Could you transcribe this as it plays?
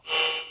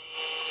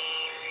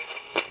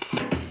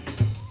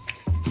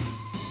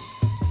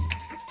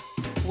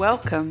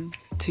Welcome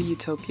to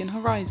Utopian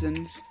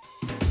Horizons.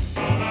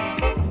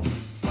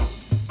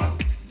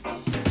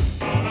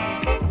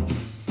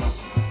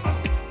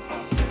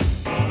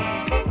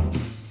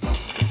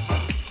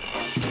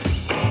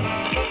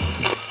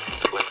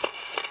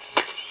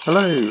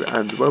 Hello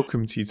and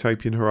welcome to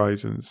Utopian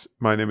Horizons.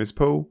 My name is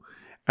Paul,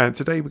 and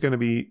today we're going to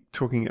be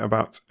talking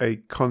about a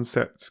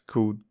concept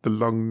called the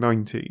long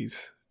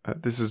 90s.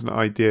 This is an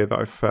idea that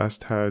I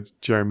first heard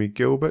Jeremy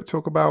Gilbert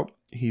talk about.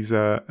 He's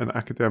an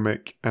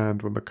academic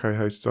and one of the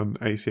co-hosts on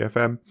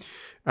ACFM,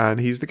 and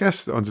he's the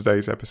guest on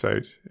today's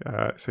episode.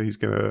 So he's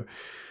going to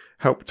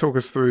help talk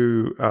us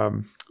through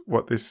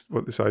what this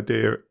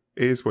idea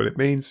is, what it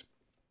means.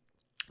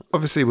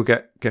 Obviously, we'll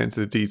get into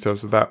the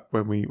details of that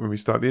when we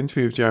start the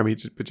interview with Jeremy,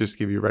 but just to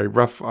give you a very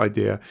rough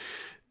idea,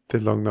 the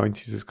long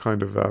 90s is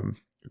kind of a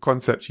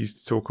concept used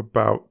to talk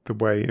about the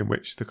way in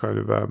which the kind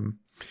of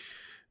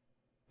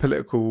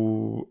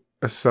political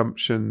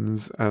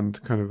assumptions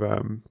and kind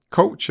of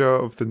culture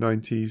of the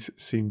 90s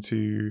seem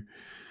to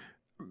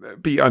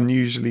be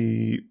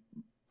unusually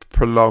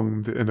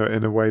prolonged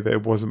in a way that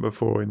it wasn't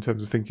before, in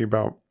terms of thinking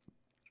about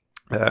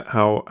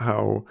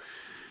how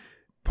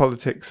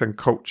politics and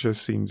culture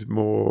seemed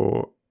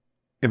more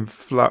in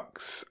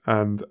flux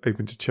and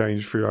open to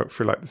change through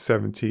like the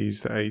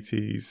 70s, the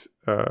 80s,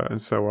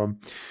 and so on.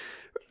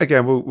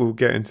 Again, we'll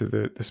get into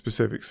the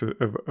specifics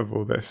of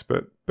all this,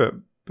 but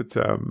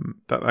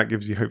that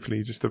gives you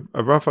hopefully just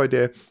a rough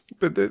idea.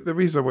 But the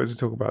reason I wanted to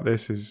talk about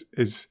this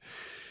is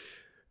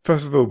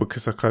first of all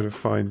because I kind of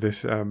find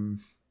this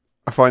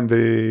I find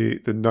the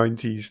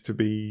 90s to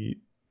be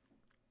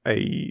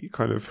a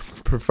kind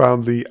of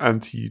profoundly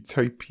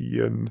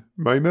anti-utopian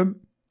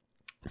moment.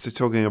 So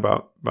talking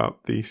about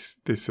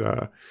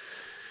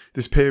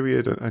this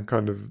period and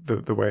kind of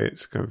the way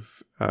it's kind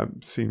of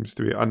seems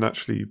to be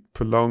unnaturally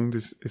prolonged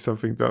is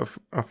something that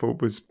I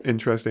thought was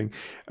interesting.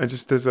 And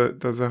just there's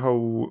a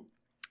whole,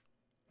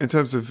 in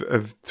terms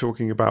of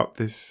talking about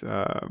this,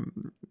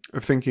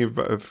 of thinking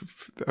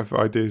of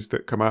ideas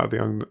that come out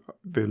of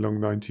the long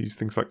 90s,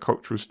 things like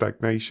cultural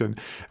stagnation.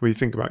 When you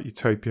think about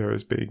utopia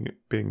as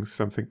being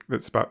something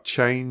that's about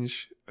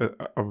change,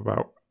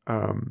 about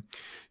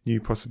new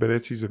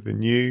possibilities of the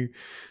new.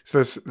 So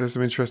there's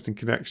some interesting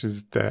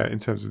connections there in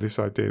terms of this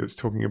idea that's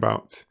talking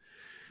about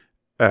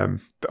the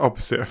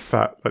opposite of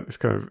that, like this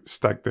kind of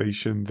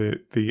stagnation,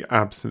 the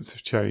absence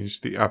of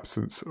change, the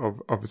absence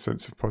of a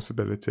sense of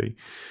possibility.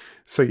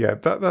 So yeah,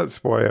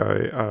 that's why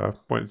I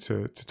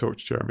wanted to talk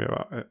to Jeremy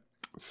about it.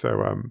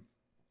 So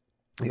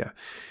yeah,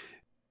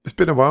 it's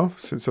been a while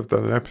since I've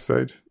done an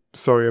episode.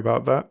 Sorry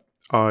about that.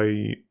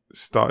 I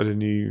started a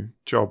new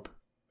job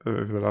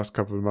over the last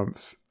couple of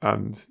months,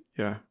 and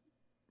yeah,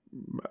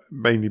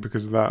 mainly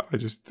because of that, I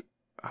just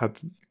had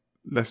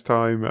less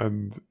time,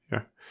 and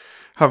yeah,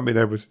 haven't been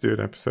able to do an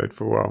episode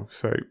for a while.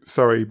 So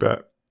sorry,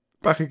 but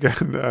back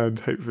again, and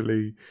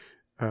hopefully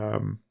I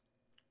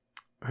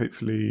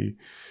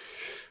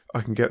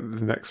can get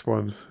the next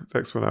one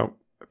out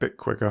a bit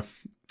quicker,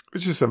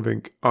 which is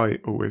something I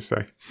always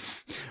say.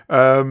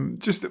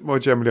 Just more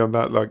generally on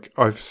that, like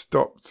I've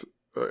stopped.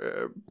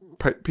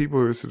 People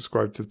who are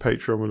subscribed to the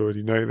Patreon will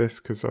already know this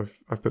because I've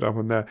put it up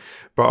on there.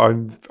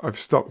 But I've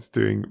stopped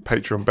doing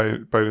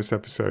Patreon bonus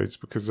episodes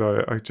because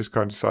I just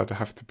kind of decided I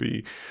have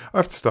to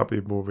start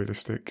being more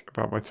realistic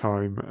about my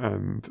time,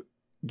 and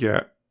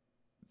yeah,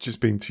 just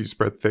being too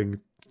spread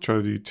thin,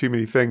 trying to do too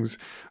many things.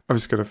 I'm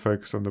just going to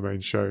focus on the main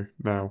show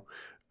now.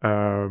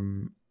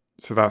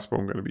 So that's what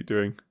I'm going to be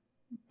doing.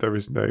 There are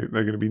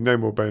going to be no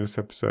more bonus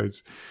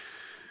episodes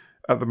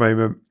at the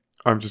moment.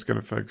 I'm just going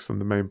to focus on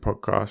the main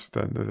podcast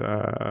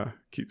and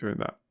keep doing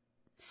that.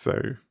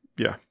 So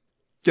yeah,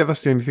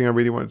 that's the only thing I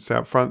really wanted to say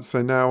up front.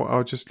 So now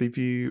I'll just leave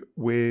you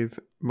with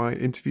my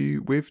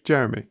interview with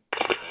Jeremy.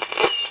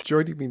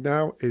 Joining me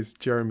now is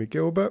Jeremy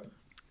Gilbert.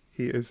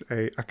 He is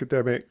an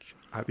academic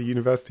at the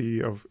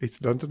University of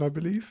East London, I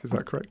believe. Is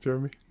that correct,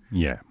 Jeremy?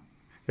 Yeah.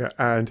 Yeah,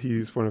 and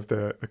he's one of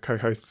the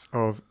co-hosts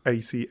of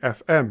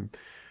ACFM.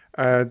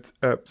 And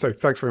so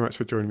thanks very much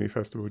for joining me,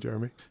 first of all,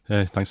 Jeremy.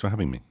 Thanks for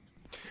having me.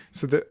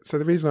 So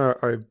the reason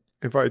I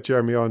invited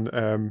Jeremy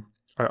on,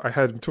 I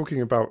heard him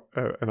talking about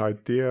an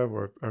idea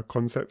or a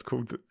concept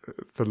called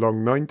the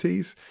long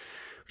 90s,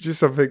 which is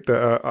something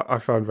that I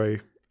found very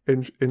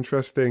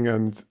interesting,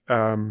 and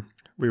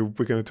we're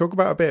going to talk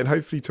about a bit, and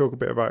hopefully talk a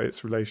bit about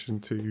its relation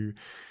to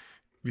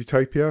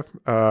utopia.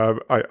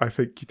 I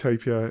think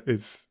utopia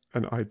is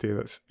an idea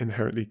that's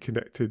inherently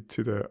connected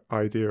to the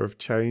idea of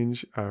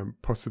change,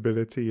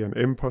 possibility and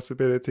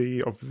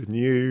impossibility of the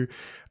new,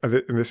 and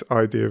this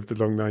idea of the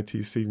long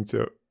 90s seem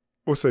to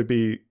also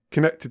be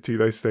connected to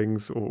those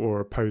things or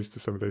opposed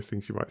to some of those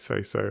things, you might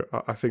say. So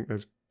I think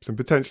there's some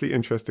potentially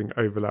interesting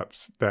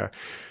overlaps there.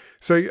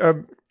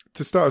 So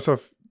to start us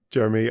off,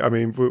 Jeremy, I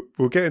mean,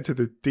 we'll get into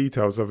the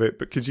details of it,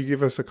 but could you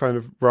give us a kind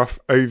of rough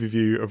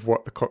overview of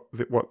what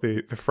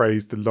the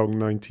phrase the long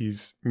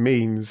 90s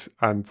means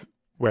and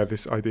where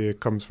this idea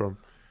comes from?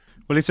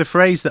 Well, it's a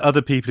phrase that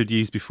other people had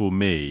used before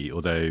me,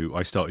 although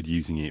I started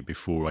using it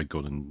before I'd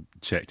gone and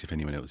checked if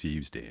anyone else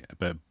used it.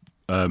 But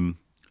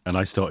And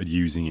I started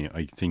using it,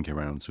 I think,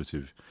 around sort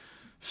of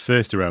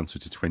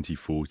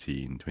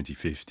 2014,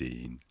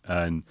 2015.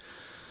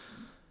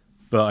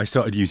 But I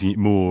started using it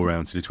more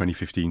around sort of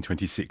 2015,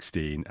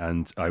 2016.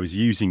 And I was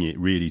using it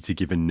really to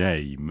give a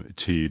name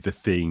to the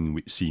thing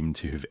which seemed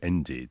to have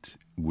ended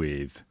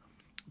with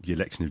the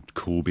election of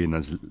Corbyn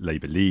as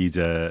Labour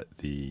leader,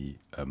 the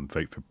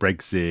vote for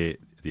Brexit,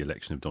 the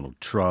election of Donald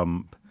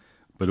Trump,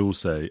 but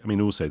also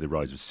the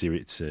rise of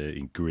Syriza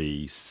in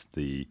Greece,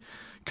 the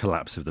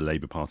collapse of the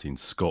Labour Party in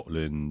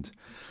Scotland.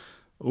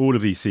 All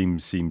of these seem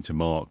to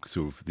mark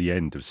sort of the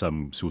end of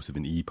some sort of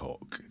an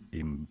epoch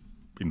in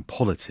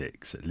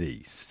politics, at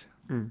least.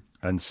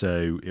 And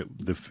so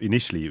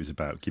initially it was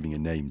about giving a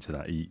name to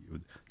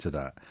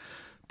that,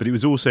 but it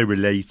was also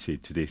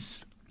related to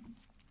this.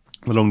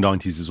 The long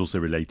 90s is also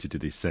related to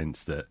this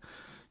sense that,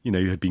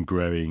 you had been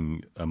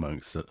growing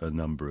amongst a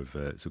number of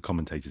sort of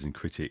commentators and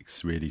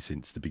critics really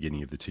since the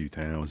beginning of the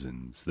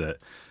 2000s, that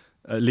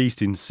at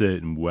least in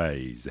certain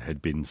ways there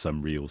had been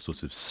some real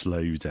sort of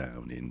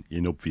slowdown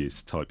in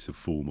obvious types of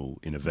formal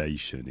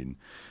innovation in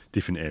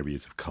different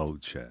areas of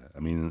culture. I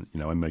mean,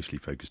 I'm mostly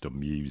focused on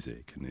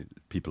music, and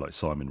people like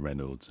Simon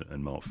Reynolds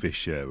and Mark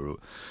Fisher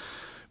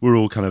were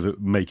all kind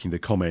of making the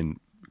comment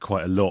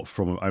quite a lot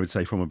from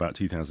about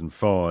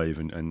 2005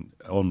 and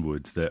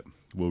onwards, that,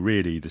 well,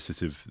 really the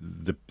sort of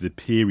the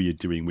period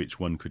during which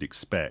one could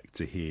expect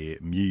to hear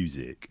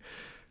music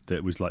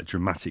that was like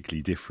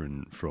dramatically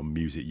different from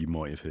music you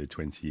might have heard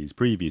 20 years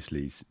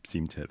previously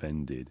seemed to have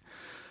ended.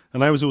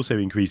 And I was also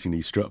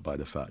increasingly struck by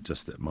the fact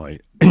just that my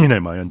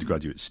my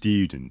undergraduate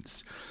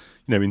students,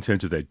 in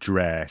terms of their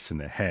dress and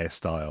their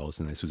hairstyles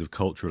and their sort of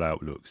cultural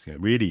outlooks,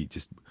 really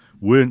just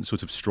weren't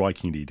sort of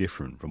strikingly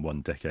different from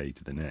one decade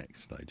to the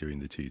next, like during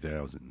the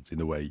 2000s, in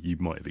the way you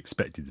might have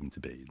expected them to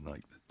be in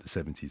like the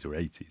 70s or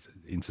 80s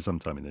into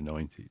sometime in the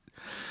 90s.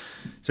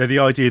 So the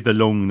idea of the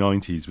long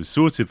 90s was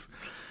sort of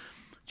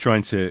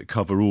trying to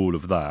cover all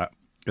of that.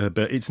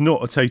 But it's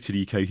not a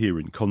totally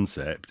coherent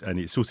concept, and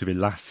it's sort of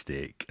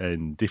elastic,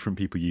 and different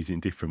people use it in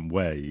different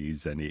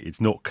ways, and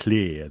it's not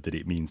clear that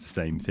it means the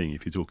same thing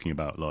if you're talking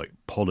about like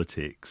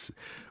politics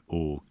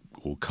or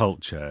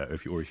culture,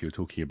 or if you're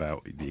talking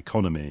about the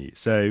economy.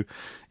 So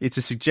it's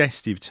a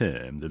suggestive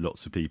term that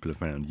lots of people have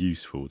found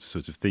useful to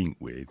sort of think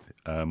with.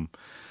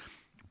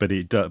 But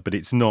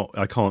it's not.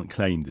 I can't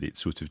claim that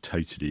it's sort of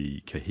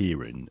totally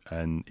coherent,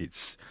 and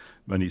it's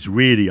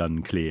really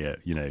unclear,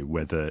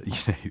 whether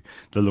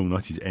the long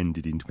 90s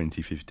ended in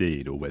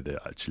 2015 or whether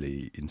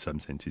actually, in some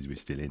senses, we're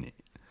still in it.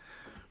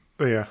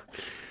 Yeah.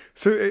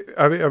 So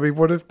I mean,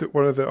 one of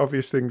the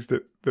obvious things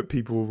that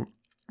people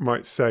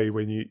might say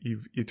when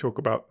you talk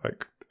about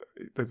like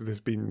there's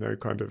been no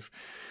kind of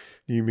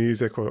new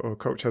music or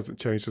culture hasn't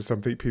changed or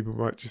something, people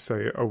might just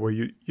say, oh well,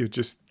 you're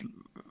just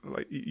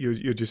like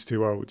you're just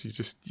too old.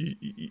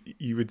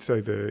 You would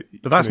say but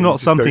that's not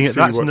something.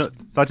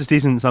 That just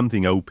isn't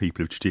something old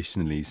people have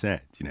traditionally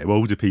said.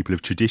 Older people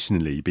have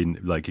traditionally been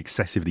like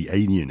excessively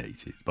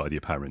alienated by the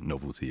apparent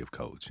novelty of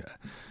culture.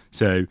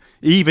 So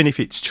even if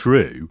it's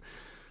true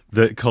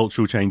that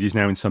cultural changes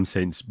now in some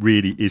sense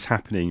really is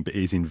happening but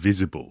is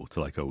invisible to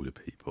like older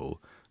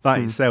people, that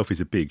itself is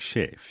a big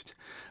shift.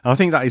 And I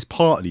think that is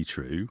partly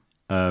true.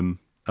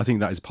 I think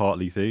that is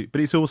partly true,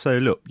 but it's also,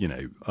 look,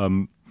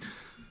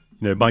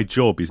 my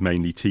job is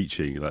mainly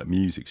teaching like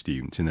music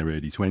students in their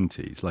early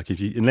 20s. Like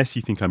unless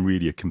you think I'm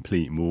really a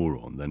complete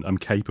moron, then I'm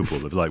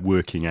capable of like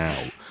working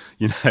out,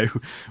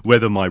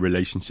 whether my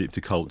relationship to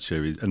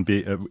culture is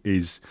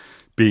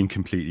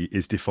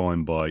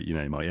defined by,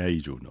 my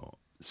age or not.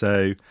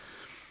 So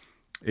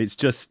it's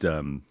just,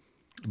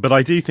 but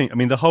I do think,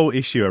 the whole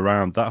issue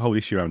around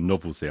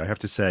novelty, I have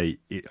to say,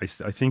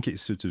 I think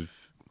it's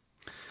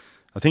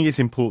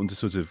important to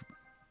sort of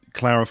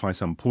clarify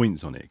some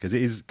points on it,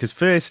 because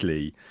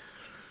firstly,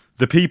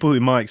 the people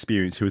in my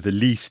experience who are the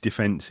least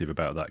defensive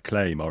about that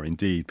claim are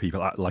indeed people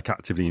like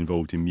actively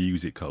involved in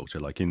music culture,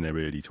 like in their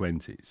early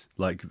 20s.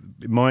 Like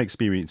my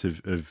experience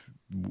of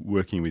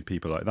working with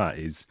people like that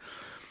is,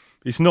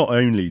 it's not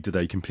only do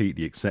they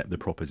completely accept the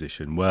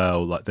proposition,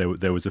 well, like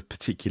there was a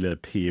particular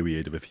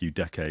period of a few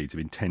decades of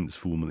intense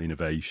formal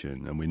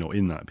innovation and we're not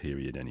in that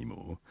period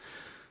anymore.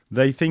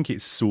 They think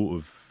it's sort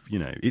of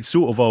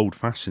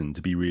old-fashioned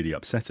to be really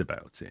upset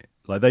about it.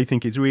 Like they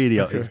think it's really,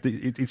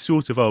 it's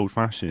sort of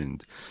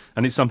old-fashioned,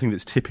 and it's something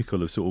that's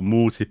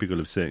more typical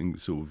of certain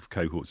sort of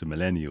cohorts of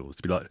millennials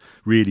to be like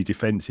really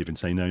defensive and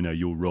say, no,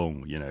 you're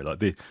wrong.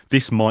 Like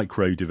this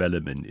micro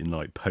development in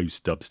like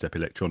post-dubstep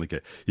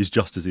electronica is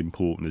just as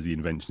important as the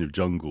invention of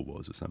jungle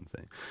was or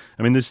something.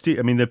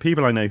 The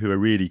people I know who are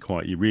really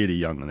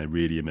young and they're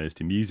really immersed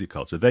in music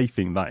culture, they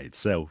think that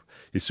itself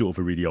is sort of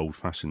a really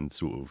old-fashioned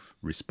sort of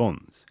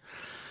response.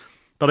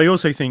 But I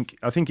also think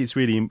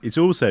it's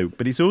also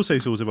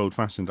sort of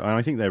old-fashioned, and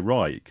I think they're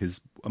right,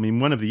 because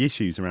one of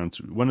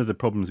the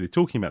problems with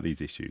talking about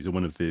these issues, or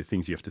one of the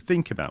things you have to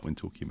think about when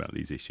talking about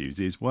these issues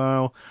is,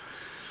 well,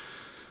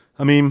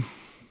 part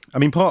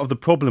of the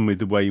problem with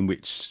the way in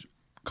which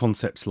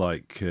concepts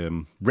like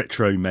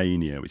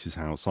retromania, which is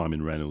how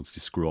Simon Reynolds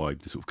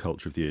described the sort of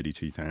culture of the early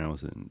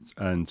 2000s,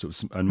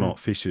 and Mark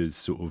Fisher's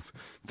sort of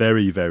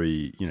very,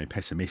 very,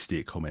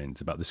 pessimistic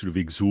comments about the sort of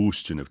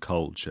exhaustion of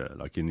culture,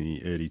 like in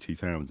the early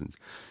 2000s.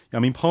 I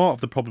mean, part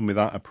of the problem with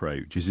that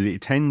approach is that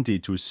it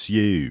tended to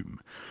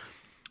assume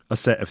a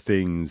set of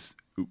things,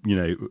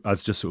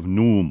 as just sort of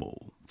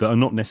normal, that are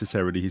not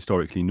necessarily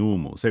historically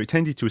normal. So it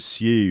tended to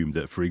assume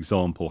that, for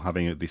example,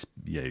 having this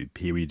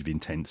period of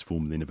intense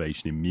formal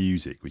innovation in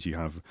music, which you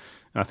have,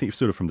 I think,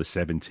 sort of from the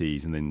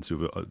 70s and then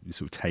sort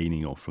of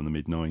taining off from the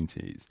mid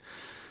 90s,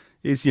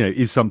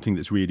 is something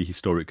that's really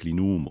historically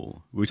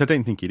normal, which I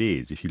don't think it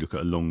is if you look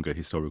at a longer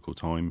historical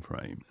time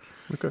frame.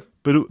 Okay,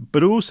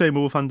 but also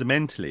more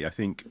fundamentally, I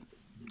think.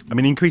 I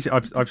mean,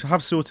 increasingly,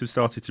 I've sort of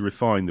started to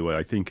refine the way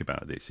I think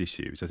about this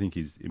issue, which I think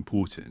is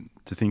important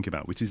to think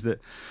about, which is that,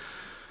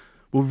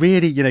 well,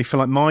 really, for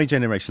like my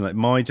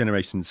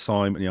generation,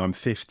 Simon, I'm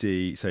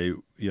 50,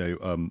 so,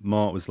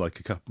 Mark was like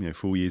a couple,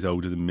 4 years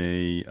older than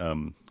me.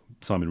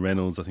 Simon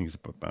Reynolds, I think, is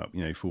about,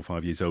 4 or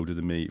 5 years older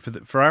than me.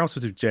 For our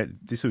sort of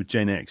this sort of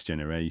Gen X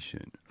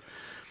generation,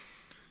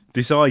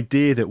 this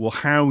idea that, well,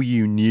 how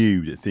you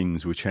knew that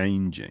things were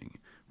changing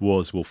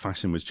was, well,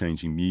 fashion was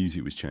changing,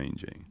 music was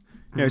changing.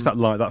 It's that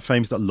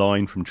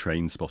line from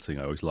Train Spotting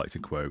I always like to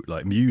quote,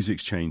 like,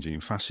 music's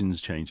changing, fashion's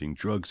changing,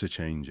 drugs are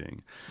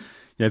changing.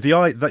 The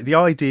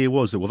idea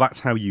was that, well, that's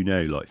how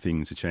like,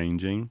 things are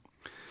changing.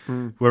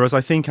 Whereas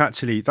I think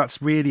actually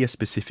that's really a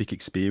specific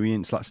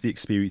experience. That's the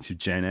experience of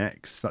Gen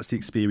X. That's the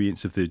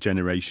experience of the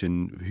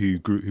generation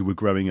who were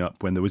growing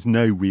up when there was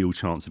no real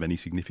chance of any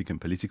significant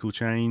political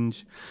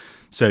change.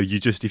 So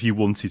if you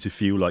wanted to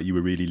feel like you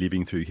were really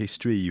living through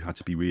history, you had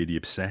to be really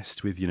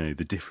obsessed with,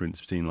 the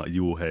difference between like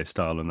your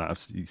hairstyle and that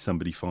of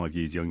somebody 5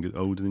 years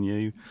older than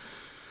you.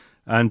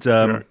 And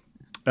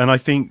I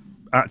think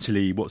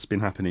actually what's been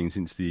happening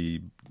since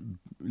the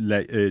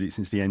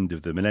end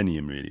of the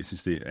millennium, really,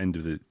 since the end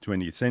of the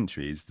 20th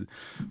century, is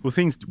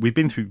we've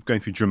been going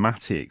through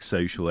dramatic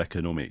social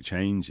economic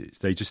changes.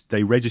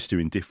 They register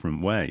in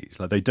different ways.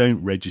 Like, they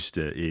don't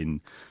register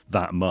in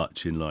that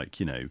much in, like,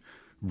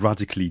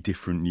 radically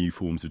different new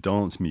forms of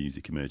dance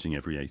music emerging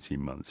every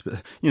 18 months,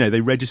 but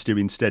they register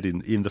instead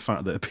in the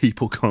fact that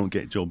people can't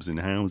get jobs in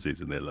houses,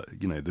 and they're like,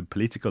 the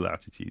political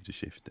attitudes are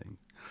shifting.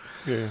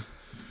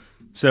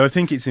 So I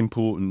think it's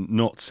important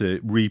not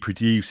to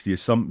reproduce the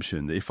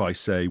assumption that if I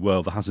say,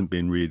 well, there hasn't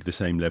been really the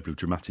same level of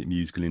dramatic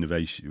musical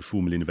innovation,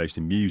 formal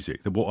innovation in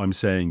music, that what I'm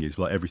saying is,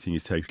 like, everything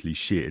is totally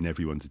shit and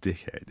everyone's a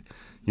dickhead.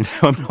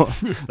 I'm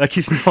not, like,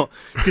 it's not,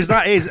 because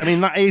that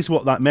is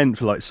what that meant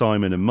for, like,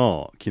 Simon and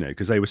Mark,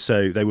 because they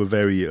were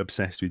very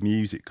obsessed with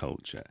music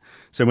culture.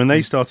 So when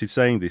they started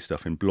saying this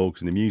stuff in blogs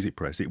and the music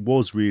press, it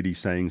was really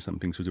saying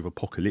something sort of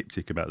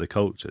apocalyptic about the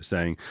culture,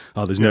 saying,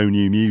 oh, there's no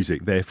new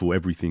music, therefore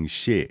everything's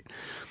shit.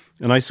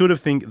 And I sort of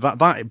think that,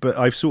 but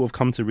I've sort of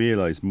come to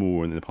realise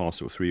more in the past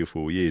sort of 3 or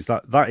 4 years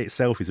that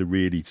itself is a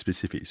really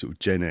specific sort of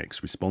Gen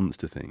X response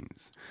to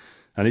things.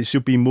 And we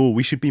should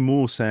be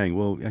more saying,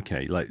 well,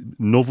 okay, like,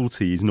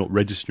 novelty is not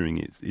registering,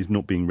 is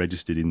not being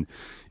registered in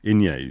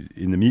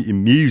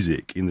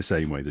music in the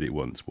same way that it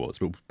once was,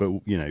 but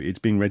it's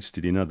being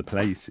registered in other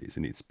places,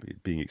 and it's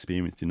being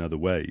experienced in other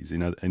ways,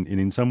 and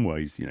in some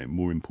ways,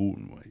 more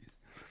important ways.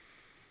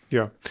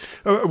 Yeah.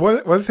 One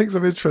of the things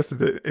I'm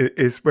interested in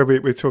is when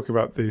we're talking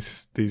about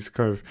these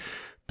kind of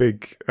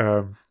big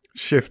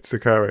shifts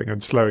occurring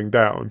and slowing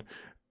down.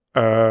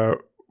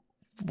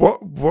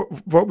 What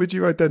would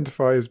you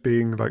identify as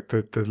being like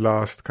the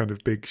last kind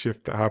of big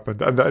shift that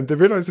happened? And I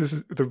realise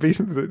the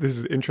reason that this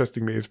is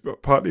interesting to me is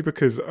partly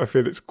because I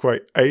feel it's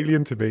quite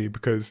alien to me,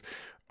 because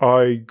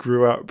I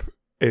grew up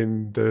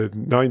in the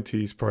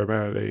 90s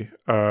primarily.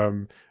 I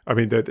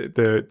mean,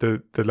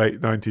 the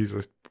late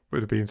 90s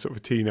would have been sort of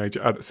a teenage.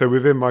 So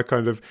within my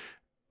kind of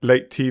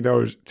late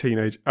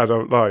teenage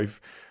adult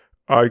life,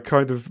 I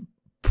kind of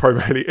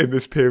primarily in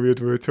this period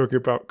we were talking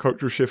about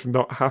cultural shifts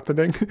not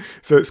happening.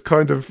 So it's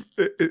kind of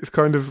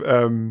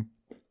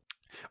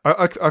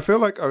I feel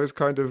like I was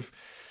kind of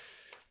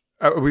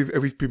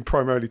we've been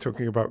primarily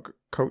talking about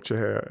culture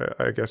here,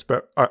 I guess,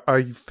 but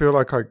I feel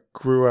like I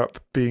grew up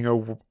being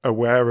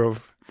aware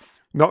of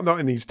not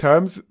in these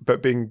terms,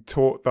 but being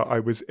taught that I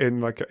was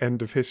in like an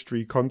end of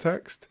history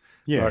context.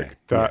 Yeah,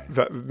 like that. Yeah.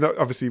 That not,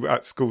 obviously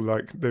at school,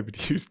 like nobody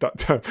used that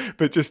term,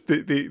 but just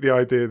the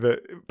idea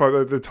that by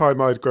the time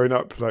I'd grown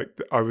up, like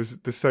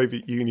the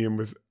Soviet Union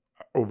was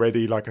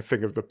already like a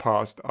thing of the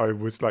past. I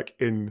was like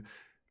in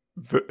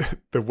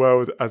the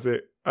world as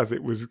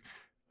it was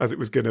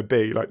going to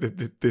be. Like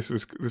this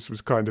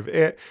was kind of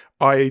it.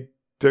 I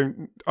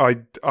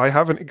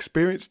haven't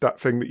experienced that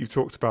thing that you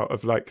talked about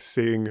of like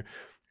seeing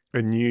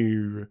a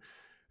new,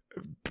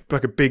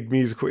 like a big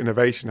musical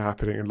innovation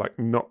happening and like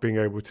not being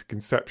able to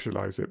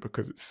conceptualize it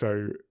because it's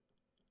so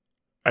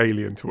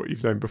alien to what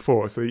you've known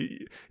before. So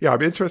yeah,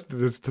 I'm interested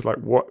as to like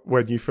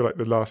when you feel like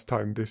the last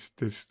time this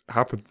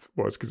happened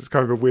was, because it's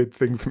kind of a weird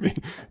thing for me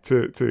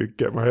to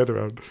get my head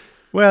around.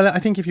 Well, I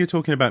think if you're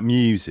talking about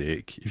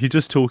music, if you're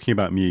just talking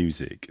about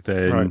music,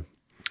 then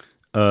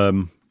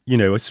you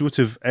know, a sort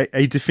of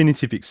a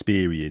definitive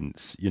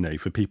experience, you know,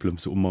 for people of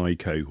sort of my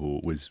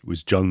cohort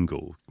was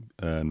jungle,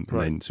 and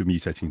then sort of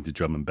mutating into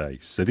drum and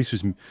bass. So this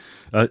was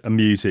a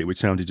music which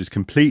sounded just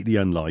completely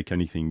unlike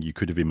anything you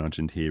could have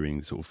imagined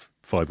hearing sort of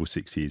 5 or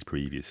 6 years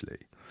previously.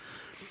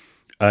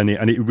 And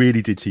it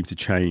really did seem to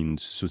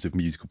change sort of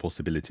musical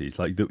possibilities.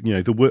 Like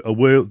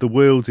the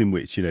world in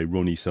which, you know,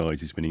 Ronnie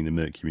Sides is winning the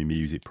Mercury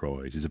Music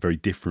Prize is a very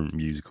different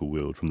musical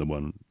world from the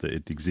one that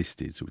had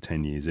existed sort of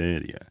 10 years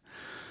earlier.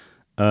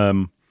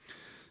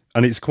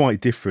 And it's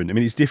quite different. I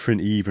mean, it's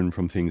different even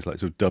from things like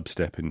sort of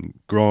dubstep and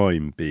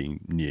grime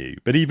being new.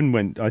 But even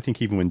when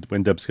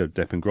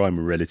dubstep and grime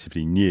were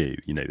relatively new,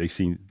 you know, they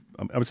seem,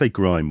 I would say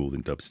grime more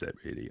than dubstep,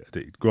 really. I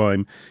think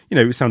grime, you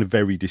know, it sounded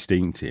very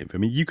distinctive. I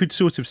mean, you could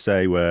sort of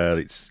say,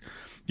 well,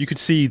 you could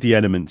see the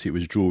elements it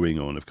was drawing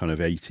on of kind of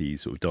 80s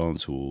sort of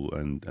dancehall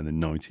and the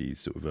 90s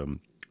sort of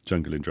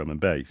jungle and drum and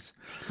bass.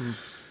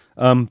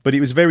 But it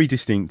was very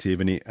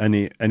distinctive, and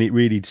it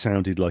really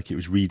sounded like it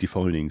was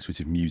redefining sort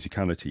of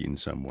musicality in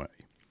some way.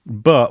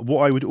 But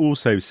what I would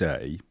also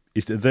say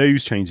is that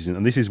those changes,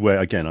 and this is where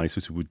again I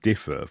sort of would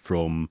differ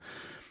from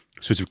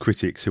sort of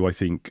critics who I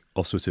think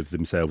are sort of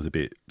themselves a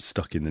bit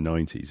stuck in the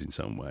 90s in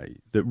some way,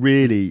 that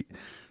really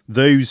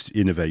those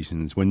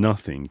innovations were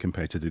nothing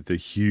compared to the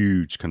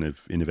huge kind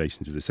of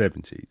innovations of the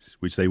 70s,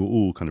 which they were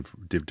all kind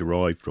of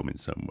derived from in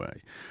some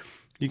way.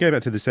 You go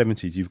back to the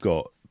 70s, you've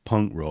got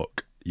punk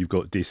rock, you've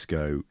got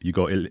disco, you've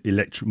got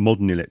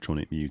modern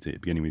electronic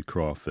music, beginning with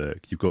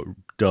Kraftwerk, you've got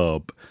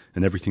dub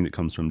and everything that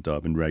comes from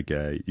dub and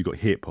reggae, you've got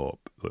hip-hop.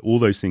 All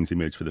those things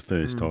emerged for the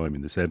first time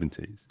in the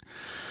 70s.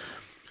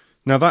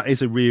 Now, that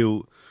is a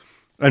real...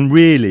 And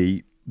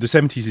really, the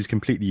 70s is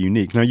completely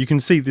unique. Now, you can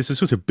see there's a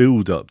sort of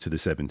build-up to the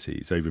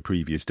 70s over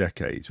previous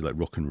decades with like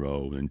rock and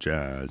roll and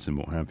jazz and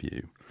what have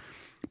you.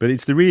 But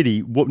it's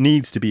what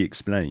needs to be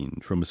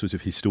explained from a sort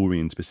of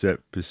historian's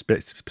perspective is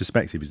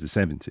the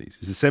 70s.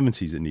 It's the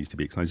 70s that needs to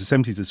be explained. The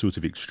 70s are sort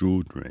of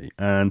extraordinary,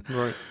 and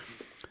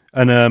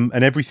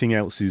everything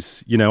else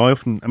is, you know,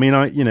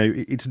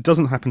 it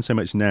doesn't happen so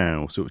much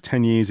now. Sort of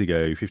 10 years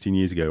ago, 15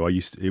 years ago,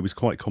 it was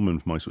quite common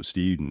for my sort of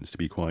students to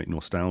be quite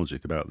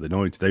nostalgic about the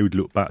 90s. They would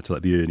look back to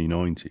like the early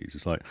 90s.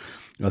 It's like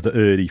the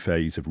early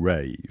phase of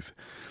rave.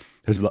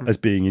 As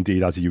being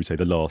indeed, as you would say,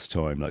 the last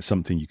time, like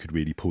something you could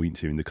really point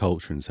to in the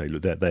culture and say,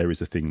 look, there is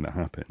a thing that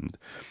happened.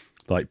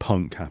 Like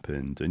punk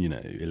happened, and, you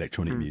know,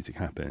 electronic music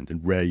happened,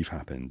 and rave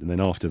happened. And then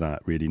after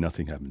that, really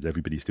nothing happens.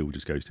 Everybody still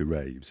just goes to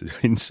raves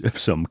of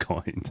some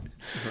kind.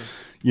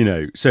 You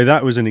know, so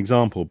that was an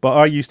example. But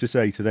I used to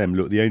say to them,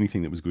 look, the only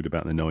thing that was good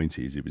about the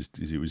 90s,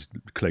 it was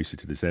closer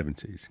to the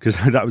 70s, because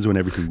that was when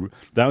everything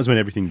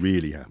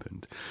really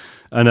happened.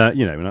 And, I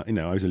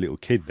was a little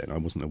kid then. I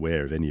wasn't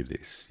aware of any of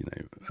this, you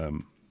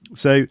know.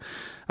 So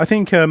I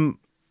think and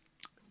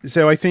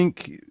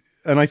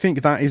I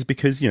think that is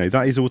because, you know,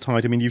 that is all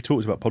tied. I mean, you've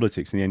talked about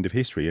politics and the end of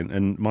history,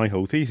 and my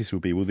whole thesis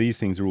will be, well, these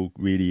things are all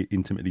really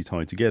intimately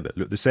tied together.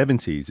 Look, the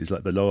 70s is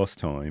like the last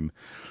time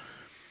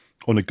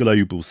on a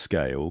global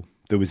scale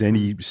there was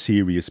any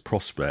serious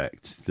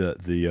prospect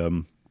that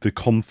the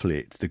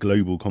conflict, the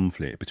global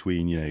conflict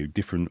between, you know,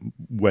 different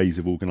ways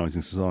of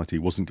organising society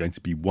wasn't going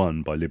to be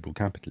won by liberal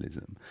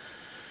capitalism.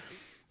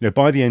 You know,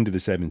 by the end of the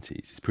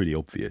 70s, it's pretty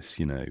obvious,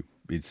 you know,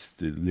 it's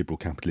the liberal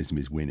capitalism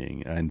is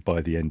winning, and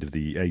by the end of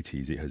the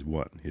 80s, it has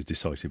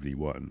decisively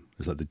won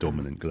as like the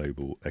dominant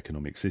global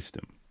economic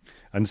system.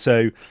 And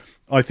so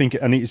I think,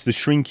 and it's the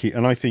shrinking,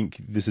 and I think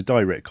there's a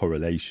direct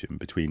correlation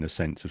between a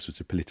sense of sort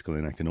of political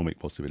and economic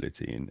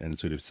possibility and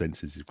sort of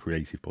senses of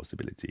creative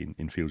possibility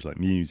in fields like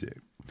music.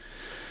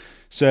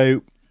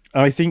 So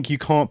I think you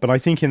can't, but I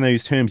think in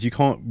those terms, you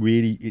can't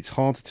really, it's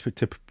hard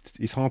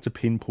to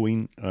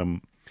pinpoint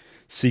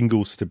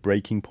single sort of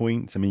breaking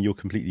points. I mean,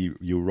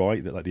 you're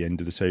right that like the end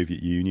of the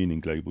Soviet Union in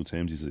global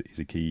terms is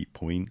a key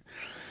point.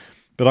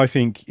 But I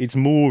think it's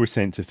more a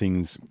sense of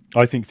things.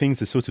 I think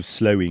things are sort of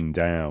slowing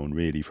down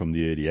really from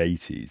the early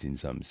 80s in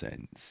some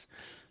sense.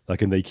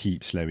 Like, and they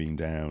keep slowing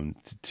down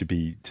to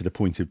the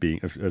point of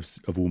being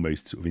of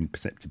almost sort of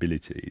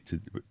imperceptibility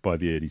by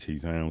the early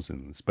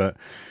 2000s. But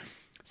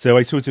so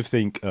I sort of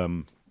think,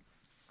 and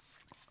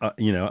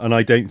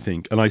I don't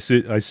think, and I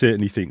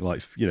certainly think,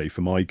 like, you know,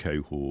 for my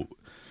cohort,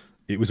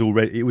 it was also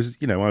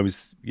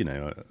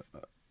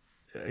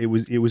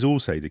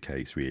the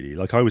case, really.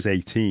 Like, I was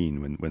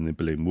 18 when the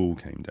Berlin Wall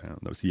came down.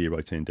 That was the year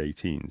I turned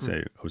 18. So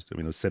I was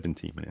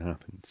 17 when it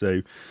happened.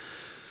 So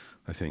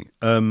I think,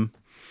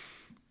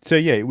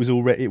 it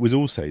was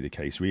also the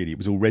case, really. It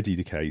was already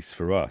the case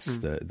for us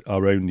that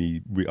our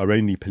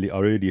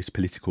earliest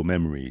political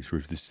memories were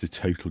of the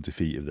total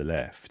defeat of the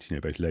left, you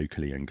know, both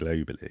locally and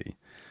globally.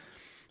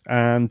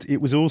 And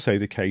it was also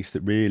the case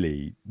that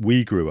really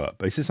we grew up.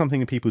 This is something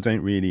that people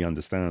don't really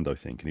understand, I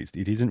think, and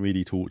it isn't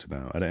really talked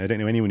about. I don't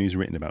know anyone who's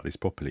written about this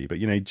properly, but,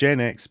 you know, Gen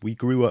X, we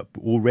grew up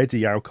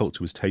already. Our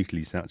culture was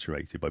totally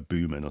saturated by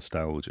boomer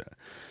nostalgia.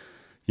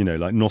 You know,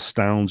 like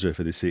nostalgia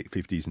for the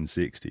 50s and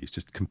 60s,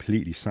 just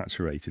completely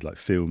saturated, like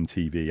film,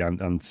 TV,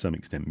 and to some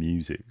extent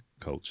music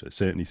culture.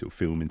 Certainly, sort of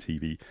film and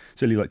TV.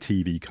 Certainly, like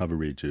TV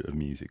coverage of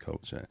music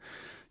culture.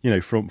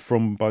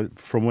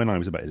 from when I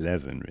was about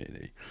 11,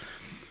 really.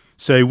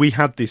 So we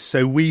had this.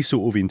 So we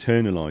sort of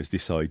internalized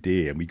this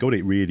idea, and we got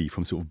it really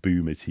from sort of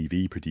boomer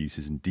TV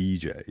producers and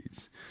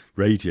DJs,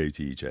 radio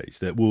DJs,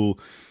 that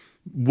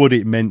what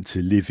it meant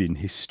to live in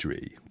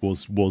history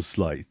was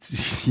like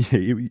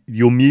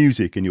your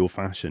music and your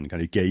fashion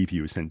kind of gave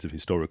you a sense of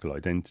historical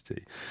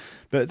identity.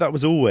 But it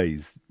was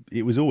always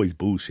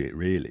bullshit,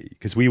 really,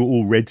 because we were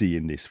already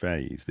in this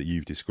phase that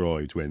you've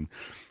described when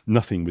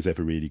nothing was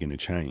ever really going to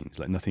change,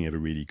 like nothing ever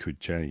really could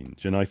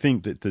change. And I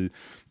think that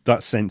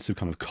that sense of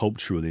kind of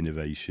cultural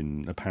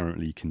innovation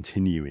apparently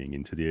continuing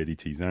into the early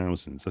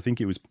 2000s, I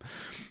think it was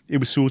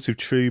sort of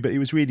true, but it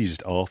was really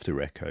just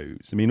after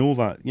echoes. I mean, all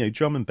that,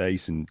 drum and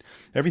bass and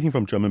everything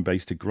from drum and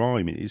bass to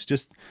grime, it's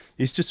just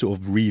sort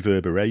of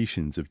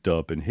reverberations of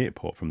dub and hip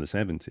hop from the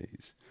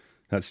 70s.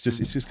 It's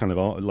just kind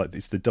of like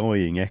it's the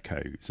dying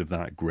echoes of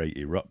that great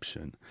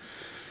eruption.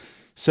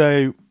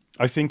 So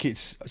I think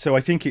it's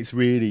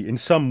really, in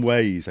some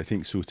ways, I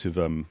think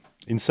I'm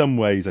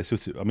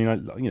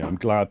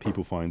glad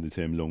people find the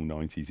term long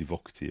 90s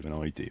evocative, and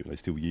I do, and I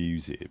still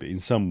use it. But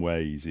in some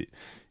ways, it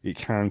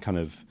can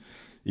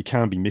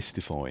be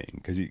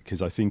mystifying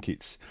because I think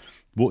it's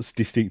what's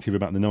distinctive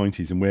about the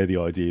 90s and where the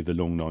idea of the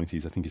long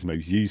 90s I think is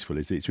most useful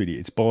is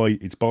it's by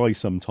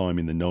some time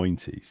in the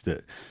 90s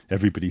that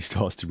everybody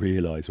starts to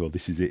realise, well,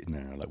 this is it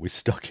now. Like, we're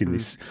stuck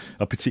in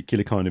a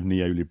particular kind of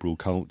neoliberal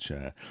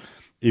culture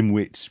in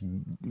which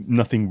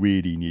nothing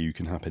really new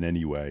can happen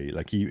anyway.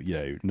 Like,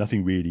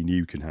 nothing really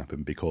new can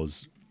happen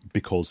because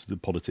the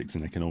politics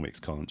and economics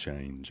can't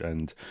change,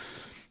 and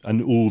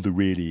all the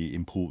really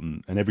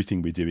important and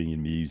everything we're doing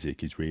in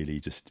music is really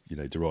just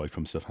derived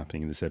from stuff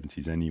happening in the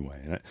 70s anyway.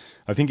 And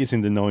I think it's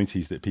in the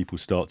 90s that people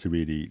start to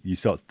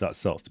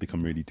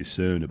become really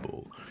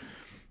discernible,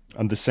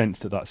 and the sense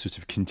that sort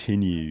of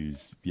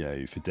continues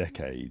for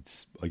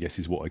decades, I guess,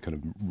 is what I kind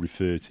of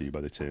refer to by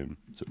the term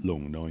sort of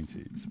long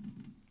 90s.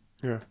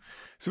 Yeah.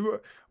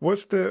 So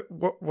what's the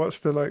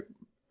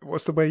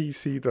way you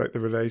see like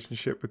the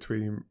relationship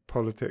between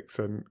politics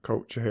and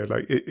culture here?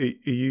 Like,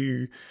 are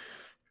you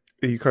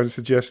kind of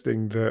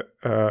suggesting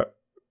that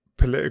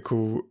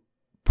political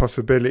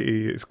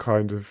possibility is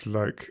kind of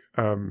like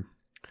the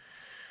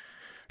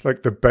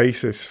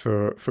basis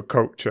for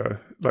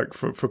culture, like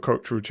for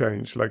cultural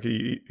change? Like,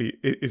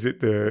 is it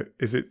kind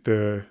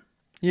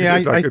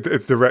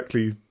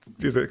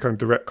of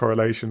direct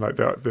correlation, like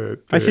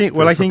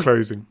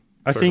closing?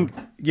 I think,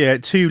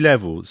 at two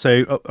levels.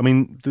 So, I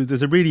mean,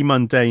 there's a really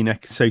mundane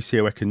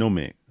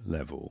socio-economic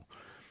level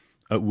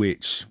at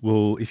which,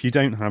 well, if you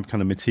don't have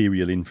kind of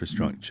material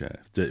infrastructure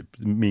that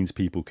means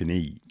people can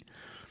eat,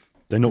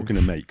 they're not going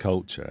to make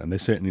culture, and they're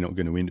certainly not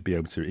going to be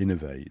able to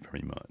innovate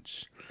very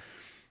much.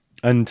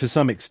 And to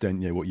some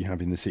extent, what you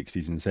have in the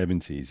 60s and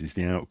 70s is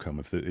the outcome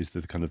of the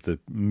kind of the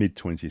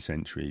mid-20th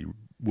century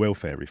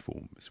welfare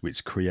reforms,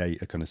 which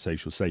create a kind of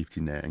social safety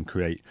net and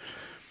create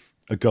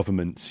a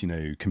government,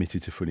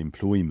 committed to full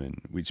employment,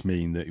 which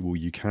mean that, well,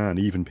 you can,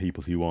 even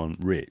people who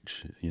aren't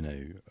rich,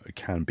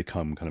 can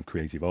become kind of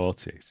creative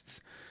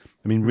artists.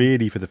 I mean,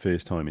 really, for the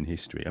first time in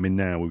history. I mean,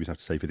 now we would have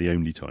to say for the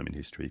only time in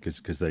history,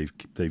 because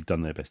they've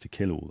done their best to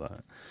kill all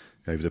that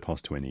over the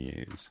past 20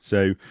 years.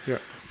 So, yeah.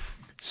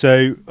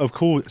 So of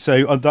course,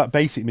 that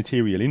basic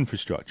material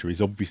infrastructure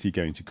is obviously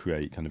going to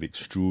create kind of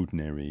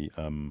extraordinary,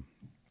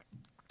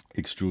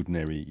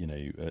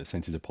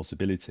 senses of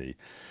possibility.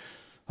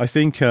 I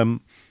think.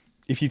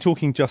 If you're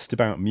talking just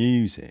about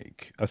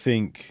music, I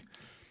think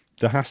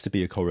there has to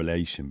be a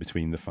correlation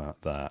between the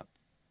fact that,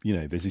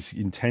 there's this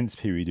intense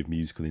period of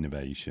musical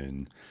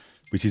innovation,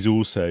 which is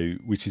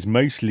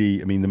mostly,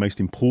 I mean, the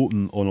most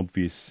important and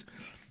obvious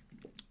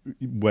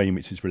way in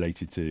which it's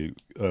related to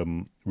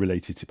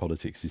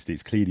politics is that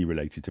it's clearly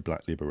related to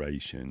Black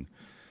liberation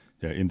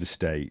in the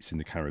States, in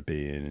the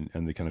Caribbean,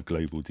 and the kind of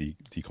global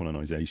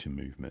decolonization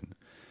movement.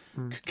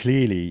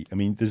 Clearly, I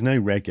mean, there's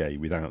no reggae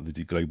without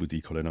the global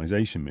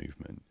decolonization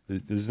movement.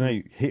 There's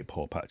no hip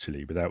hop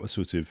actually without a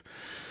sort of,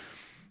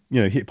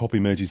 hip hop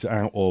emerges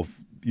out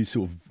of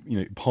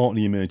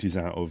partly emerges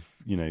out of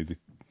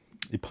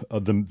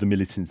the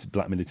militants,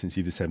 black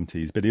militancy of the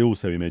 70s, but it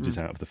also emerges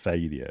out of the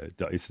failure.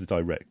 It's the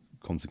direct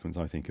consequence,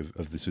 I think,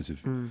 of the sort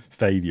of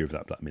failure of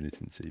that black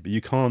militancy. But you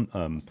can't,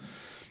 and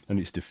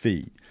its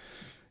defeat.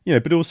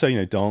 But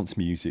also, dance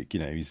music,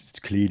 is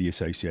clearly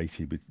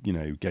associated with,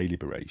 gay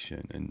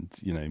liberation and,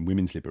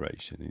 women's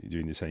liberation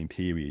during the same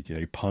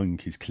period.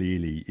 Punk is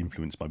clearly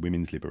influenced by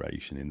women's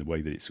liberation in the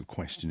way that it's sort of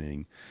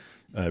questioning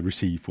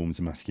received forms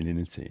of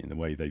masculinity in the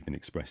way they've been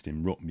expressed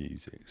in rock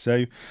music.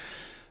 So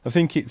I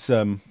think it's,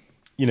 anyone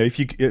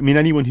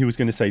who was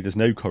going to say there's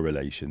no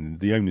correlation,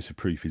 the onus of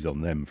proof is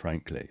on them,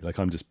 frankly. Like,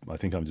 I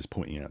think I'm just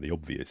pointing out the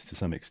obvious to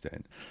some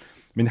extent.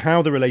 I mean,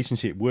 how the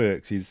relationship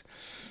works is,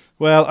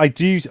 well, I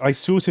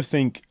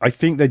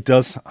think there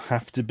does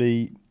have to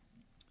be.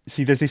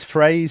 See, there's this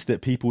phrase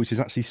that people, which is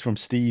actually from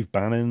Steve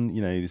Bannon,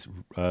 this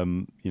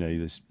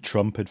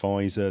Trump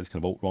advisor, this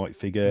kind of alt-right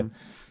figure,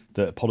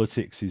 that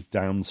politics is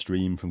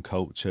downstream from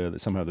culture, that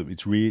somehow that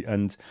it's real.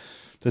 And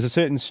there's a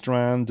certain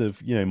strand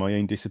of, my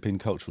own discipline,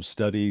 cultural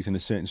studies, and a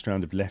certain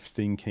strand of left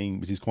thinking,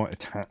 which is quite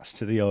attached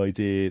to the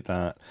idea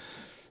that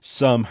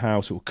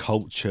somehow sort of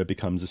culture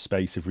becomes a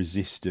space of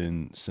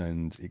resistance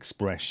and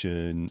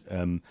expression,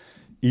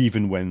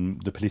 even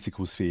when the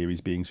political sphere is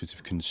being sort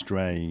of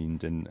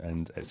constrained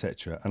and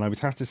etc. And I would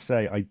have to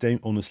say, I don't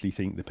honestly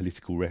think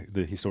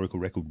the historical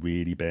record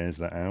really bears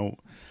that out.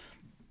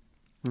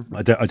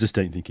 I just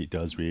don't think it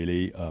does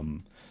really.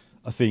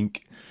 I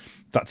think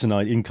that's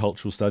in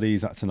cultural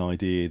studies, that's an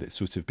idea that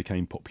sort of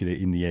became popular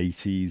in the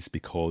 80s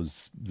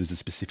because there's a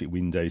specific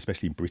window,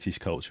 especially in British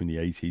culture in the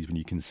 80s, when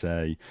you can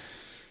say,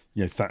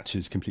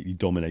 Thatcher's completely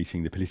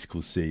dominating the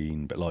political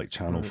scene, but like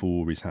Channel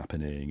 4 is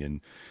happening, and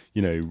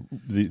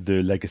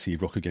the legacy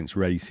of Rock Against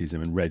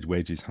Racism and Red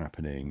Wedge is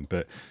happening.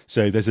 But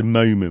so there's a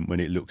moment when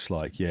it looks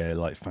like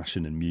like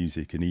fashion and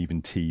music and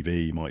even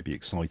TV might be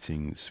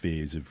exciting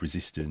spheres of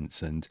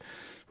resistance, and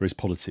whereas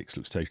politics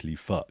looks totally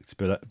fucked.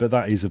 But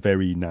that is a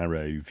very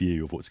narrow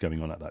view of what's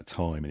going on at that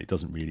time, and it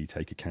doesn't really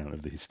take account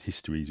of the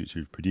histories which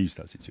have produced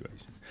that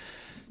situation.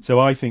 So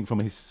I think from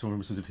a sort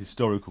of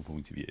historical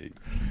point of view,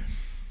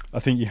 I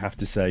think you have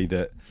to say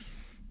that,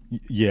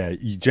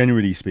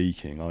 generally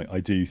speaking, I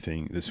do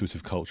think the sort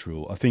of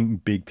I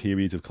think big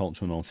periods of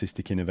cultural and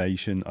artistic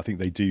innovation, I think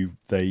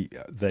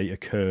they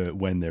occur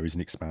when there is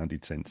an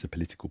expanded sense of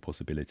political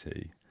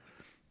possibility,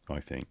 I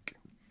think.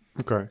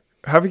 Okay.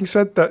 Having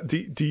said that,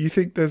 do you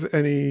think there's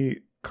any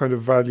kind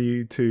of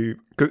value to,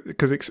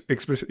 because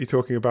explicitly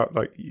talking about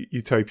like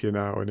utopia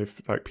now, and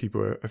if like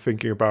people are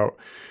thinking about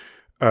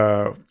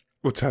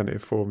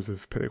alternative forms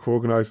of political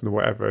organising or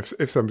whatever,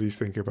 if somebody's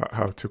thinking about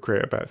how to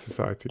create a better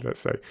society, let's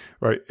say,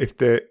 right,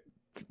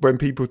 when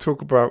people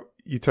talk about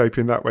utopia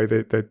in that way,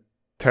 they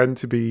tend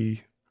to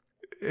be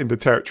in the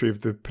territory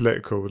of the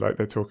political, like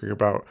they're talking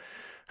about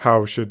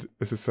how should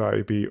a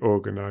society be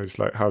organised,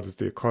 like how does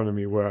the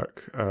economy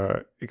work,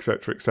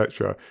 etc.,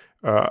 etc.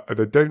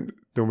 They don't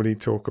normally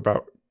talk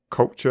about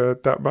culture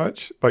that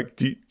much. Like,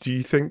 do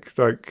you think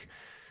like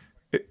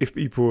if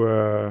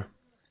people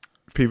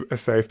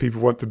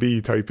want to be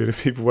utopian,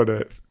 if people want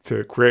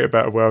to create a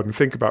better world and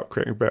think about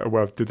creating a better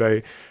world, do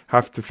they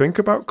have to think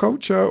about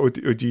culture, or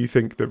do you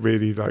think that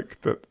really like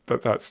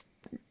that's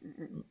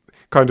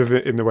kind of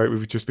in the way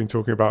we've just been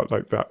talking about,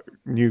 like that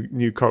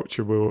new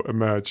culture will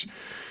emerge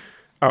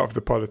out of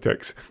the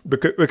politics?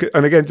 Because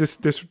and again,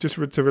 just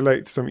to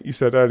relate to something you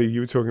said earlier, you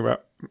were talking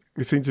about,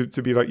 it seemed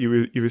to be like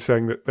you were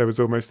saying that there was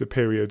almost a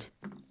period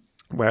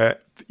where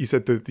you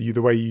said that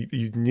the way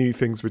you knew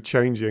things were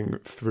changing were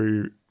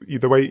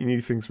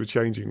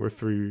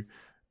through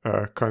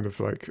kind of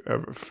like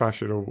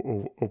fashion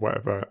or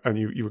whatever, and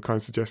you were kind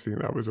of suggesting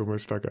that was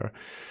almost like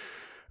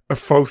a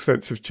false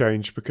sense of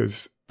change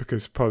because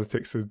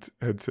politics had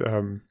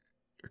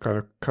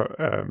kind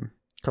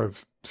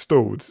of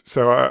stalled.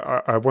 So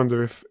I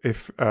wonder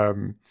if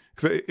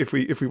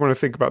we want to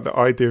think about the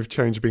idea of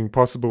change being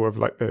possible, of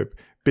like there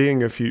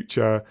being a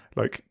future,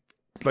 like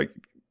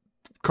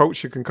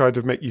culture can kind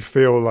of make you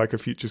feel like a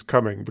future's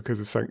coming because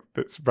of something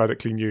that's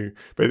radically new,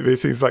 but it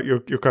seems like you're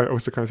kind of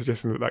also kind of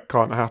suggesting that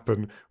can't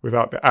happen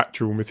without the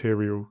actual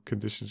material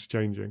conditions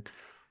changing.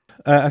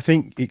 I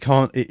think it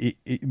can't. I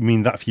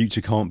mean, that future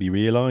can't be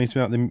realised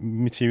without the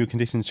material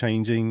conditions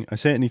changing. I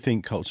certainly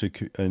think culture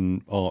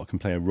and art can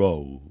play a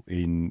role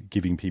in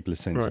giving people a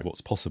sense of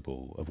what's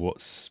possible, of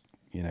what's,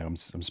 I'm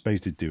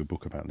supposed to do a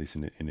book about this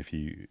in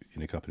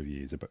a couple of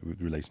years about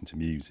with relation to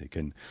music,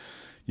 and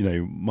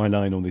my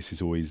line on this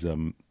is always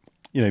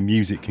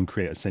music can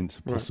create a sense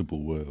of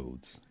possible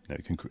worlds.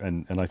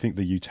 And I think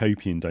the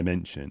utopian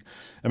dimension.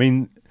 I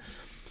mean,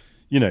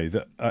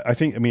 I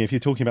think if you're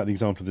talking about the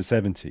example of the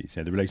 70s,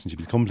 the relationship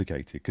is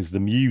complicated because the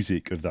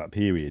music of that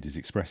period is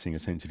expressing a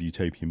sense of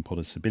utopian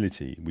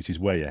possibility, which is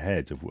way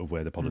ahead of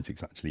where the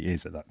politics actually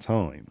is at that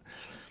time.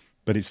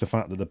 But it's the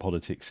fact that the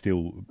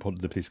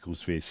political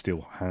sphere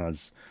still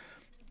has,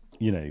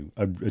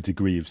 a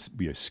degree of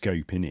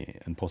scope in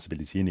it and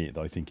possibility in it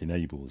that I think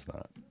enables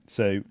that.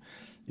 So,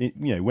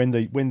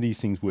 when these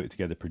things work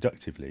together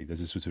productively,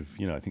 there's a sort of,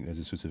 I think there's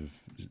a sort of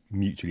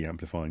mutually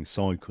amplifying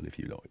cycle, if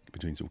you like,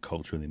 between sort of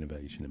cultural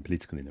innovation and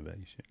political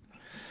innovation.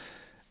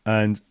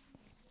 And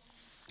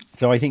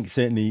so I think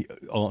certainly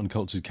art and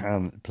culture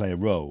can play a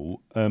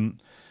role.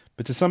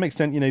 But to some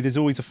extent, there's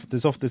always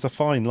there's a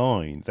fine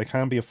line. There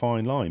can be a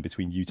fine line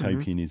between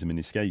utopianism and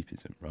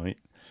escapism, right?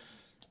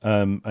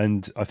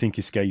 And I think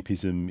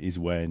escapism is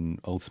when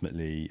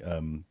ultimately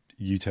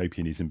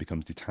utopianism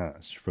becomes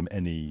detached from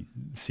any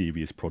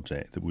serious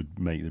project that would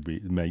make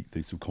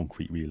the sort of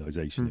concrete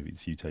realisation of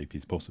its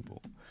utopias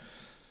possible.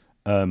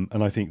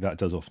 And I think that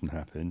does often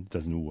happen. It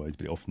doesn't always,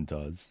 but it often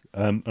does.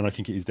 And I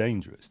think it is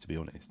dangerous, to be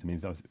honest. I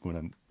mean,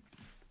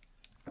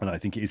 and I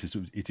think it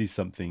is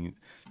something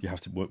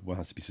one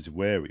has to be sort of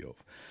wary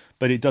of.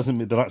 But it doesn't.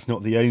 But that's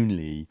not the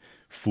only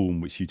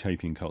form which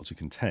utopian culture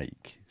can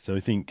take. So I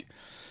think,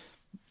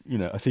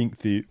 I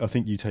think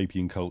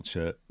utopian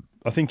culture.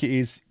 I think it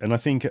is, and I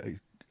think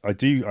I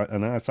do,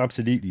 and that's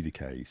absolutely the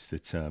case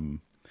that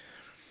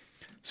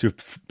sort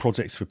of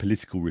projects for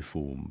political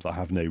reform that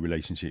have no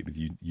relationship with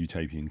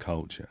utopian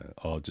culture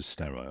are just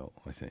sterile.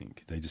 I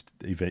think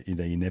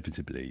they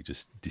inevitably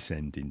just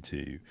descend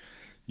into,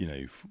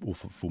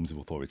 forms of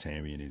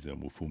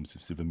authoritarianism or forms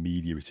of sort of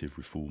ameliorative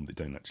reform that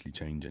don't actually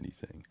change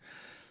anything.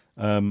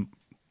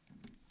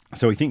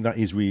 So I think that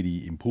is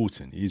really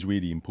important. It is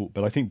really important,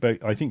 but I think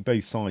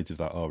both sides of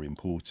that are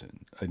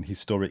important. And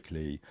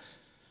historically,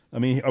 I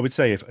mean, I would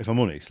say, if I'm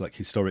honest, like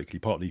historically,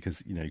 partly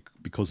because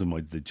of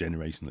the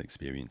generational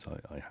experience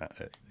I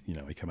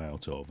come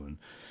out of, and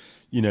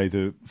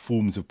the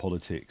forms of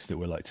politics that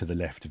were like to the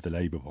left of the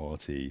Labour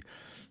Party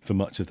for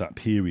much of that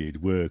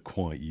period were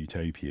quite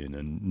utopian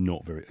and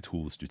not very at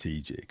all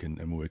strategic,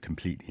 and were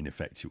completely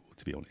ineffectual,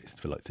 to be honest,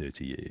 for like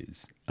 30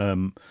 years.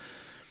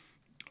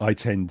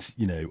 I've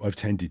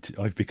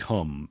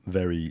become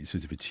very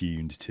sort of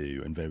attuned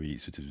to, and very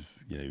sort of,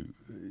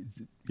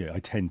 I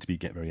tend to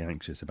get very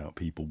anxious about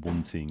people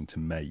wanting to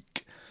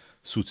make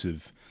sort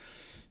of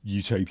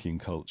utopian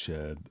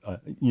culture,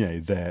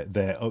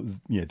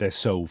 their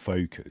sole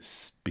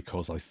focus,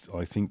 because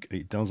I think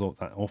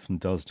that often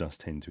does just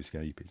tend to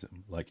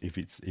escapism. Like if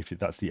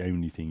that's the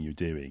only thing you're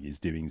doing is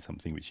doing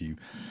something which you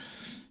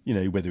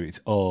whether it's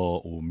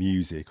art or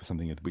music or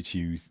something which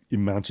you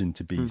imagine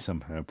to be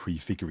somehow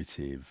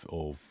prefigurative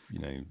of,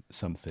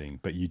 something,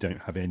 but you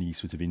don't have any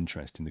sort of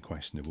interest in the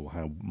question of, well,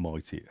 how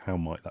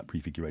might that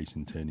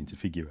prefiguration turn into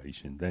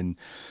figuration,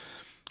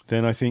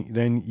 then I think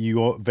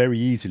you are very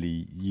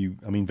easily,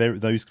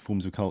 those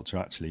forms of culture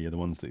actually are the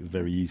ones that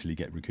very easily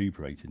get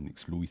recuperated and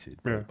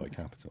exploited by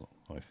capital,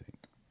 I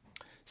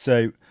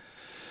think.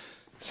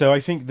 So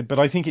I think, but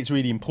I think it's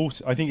really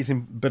important. I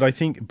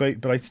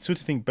sort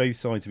of think both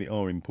sides of it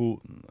are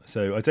important.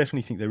 So I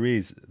definitely think there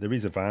is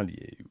a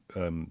value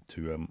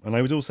to, and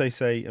I would also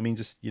say,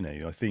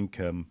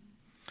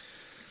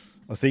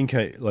 I think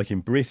like in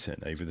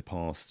Britain over the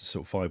past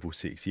sort of 5 or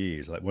 6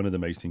 years, like one of the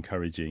most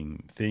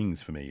encouraging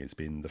things for me has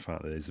been the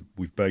fact that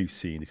we've both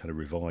seen a kind of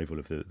revival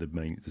of the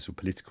sort of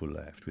political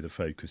left, with a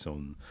focus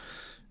on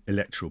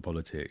electoral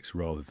politics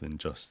rather than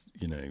just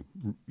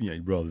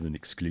rather than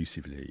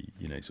exclusively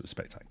sort of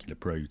spectacular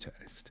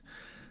protest.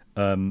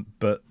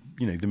 But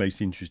the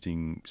most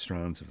interesting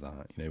strands of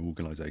that,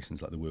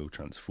 organisations like the World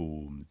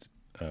Transformed,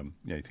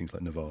 things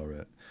like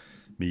Novara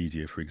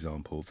Media, for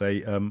example,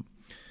 they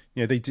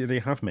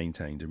have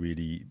maintained a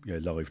really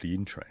lively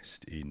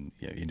interest in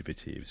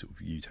innovative sort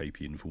of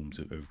utopian forms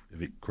of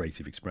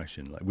creative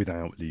expression, like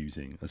without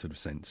losing a sort of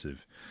sense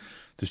of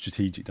the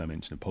strategic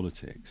dimension of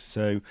politics.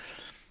 So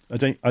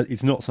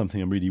it's not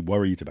something I'm really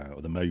worried about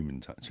at the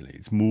moment. Actually,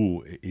 it's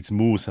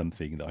more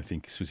something that I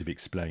think sort of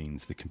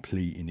explains the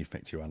complete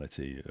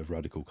ineffectuality of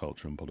radical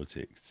culture and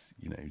politics,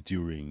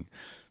 during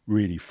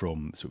really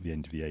from sort of the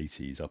end of the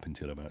 80s up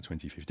until about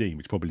 2015,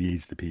 which probably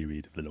is the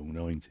period of the long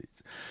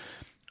 90s.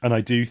 And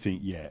I do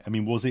think,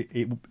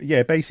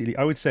 basically,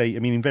 I would say,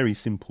 in very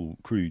simple,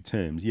 crude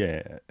terms,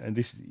 and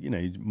this,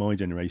 my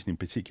generation in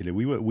particular,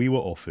 we were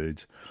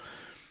offered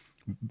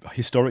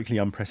historically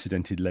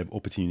unprecedented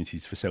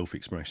opportunities for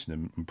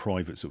self-expression and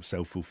private sort of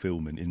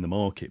self-fulfillment in the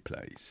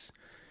marketplace.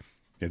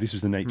 This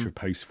was the nature of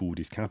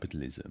post-Fordist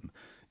capitalism,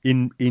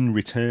 in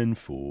return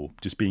for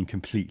just being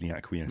completely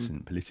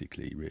acquiescent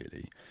politically,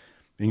 really.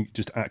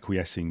 Just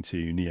acquiescing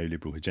to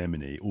neoliberal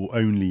hegemony, or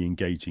only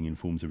engaging in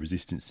forms of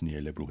resistance to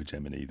neoliberal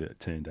hegemony that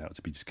turned out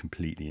to be just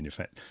completely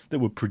ineffective, that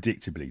were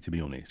predictably, to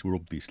be honest, were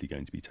obviously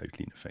going to be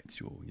totally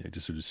ineffectual.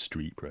 Just sort of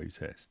street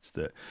protests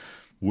that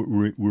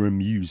were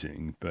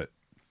amusing but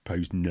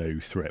posed no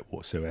threat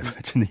whatsoever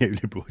to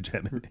neoliberal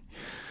hegemony.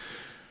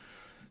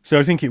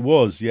 So I think it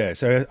was,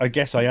 So I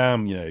guess I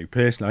am,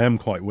 personally, I am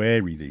quite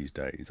wary these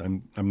days.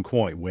 I'm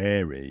quite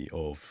wary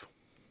of,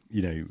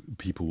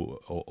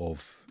 people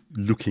of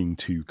looking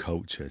to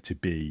culture to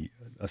be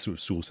a sort of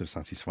source of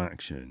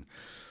satisfaction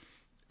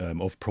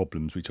of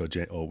problems which are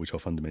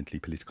fundamentally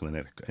political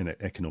and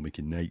economic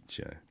in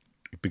nature.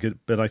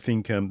 But I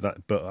think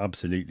but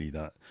absolutely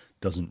that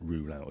doesn't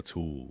rule out at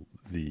all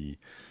the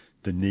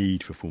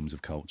need for forms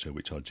of culture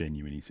which are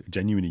genuinely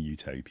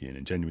utopian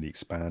and genuinely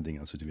expanding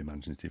our sort of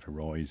imaginative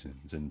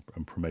horizons and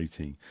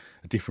promoting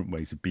different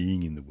ways of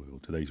being in the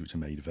world to those which are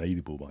made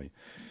available by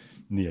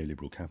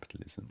neoliberal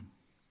capitalism.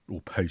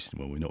 Or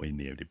we're not in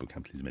neoliberal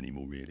capitalism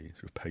anymore, really.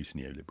 Sort of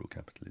post-neoliberal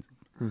capitalism.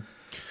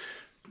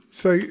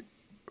 So,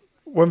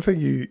 one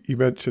thing you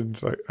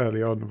mentioned like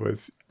early on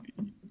was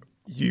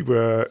you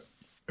were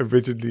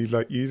originally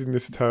like using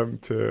this term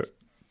to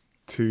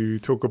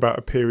talk about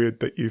a period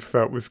that you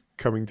felt was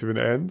coming to an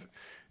end,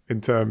 in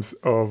terms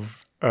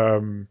of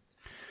Corbyn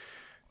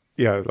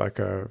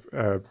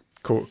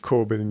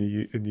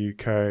in the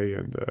UK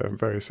and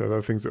various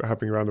other things that were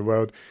happening around the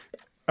world.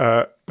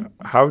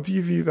 How do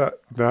you view that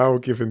now,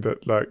 given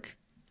that,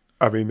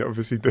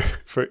 obviously,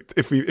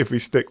 if we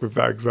stick with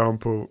that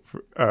example,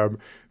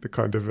 the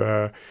kind of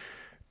the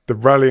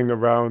rallying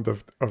around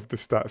of the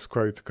status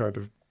quo to kind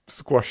of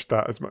squash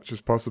that as much as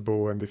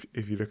possible, and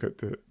if you look at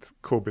the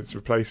Corbyn's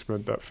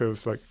replacement, that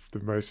feels like the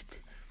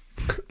most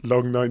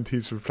long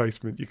 90s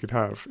replacement you could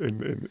have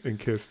in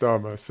Keir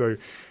Starmer. So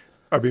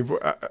I mean,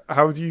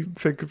 how do you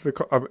think of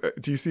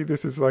do you see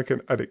this as like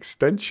an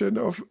extension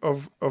of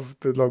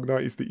the long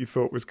 90s that you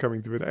thought was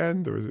coming to an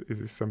end, or is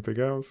this something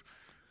else?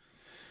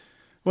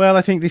 Well,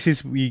 I think this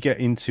is where you get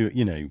into,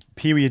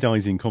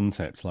 periodising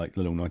concepts like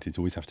the long 90s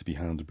always have to be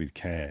handled with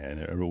care and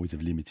are always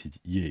of limited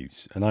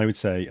use. And I would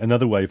say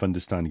another way of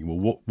understanding,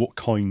 well, what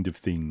kind of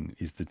thing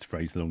is the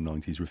phrase the long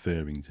 90s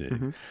referring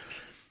to?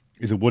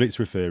 Is that what it's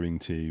referring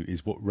to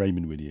is what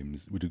Raymond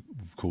Williams would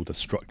have called a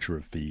structure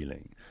of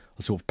feeling,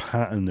 a sort of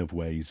pattern of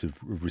ways of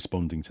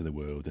responding to the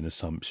world and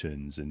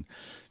assumptions and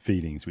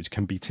feelings, which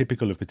can be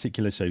typical of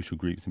particular social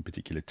groups in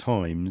particular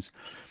times.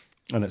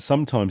 And at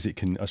sometimes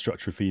a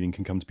structure of feeling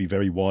can come to be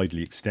very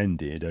widely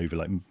extended over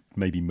like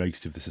maybe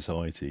most of the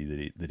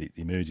society that it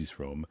emerges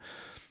from.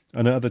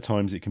 And at other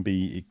times it can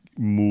be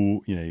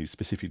more,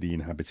 specifically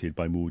inhabited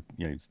by more,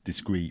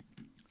 discrete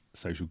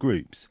social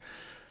groups.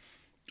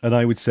 And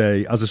I would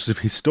say as a sort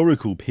of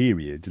historical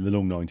period, the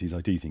long 90s, I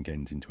do think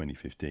ends in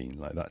 2015.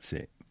 Like that's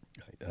it.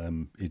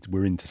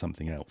 We're into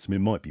something else. I mean,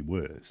 it might be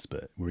worse,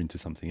 but we're into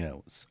something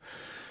else.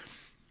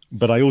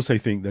 But I also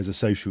think there's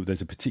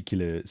a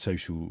particular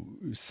social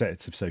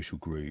set of social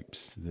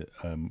groups that,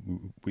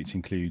 which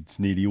includes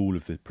nearly all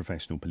of the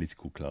professional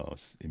political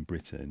class in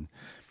Britain,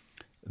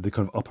 the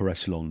kind of upper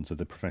echelons of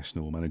the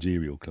professional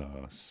managerial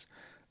class,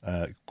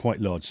 quite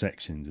large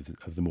sections of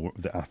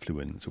the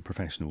affluent or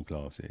professional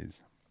classes,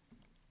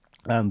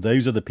 and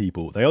those are the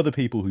people. They are the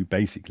people who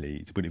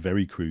basically, to put it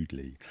very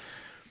crudely,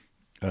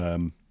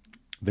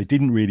 they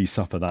didn't really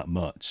suffer that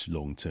much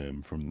long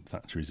term from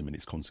Thatcherism and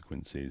its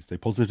consequences. They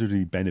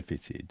positively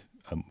benefited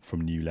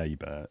from New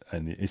Labour,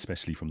 and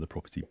especially from the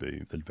property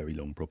boom, the very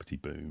long property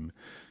boom,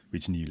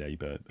 which New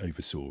Labour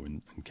oversaw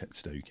and kept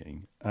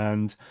stoking.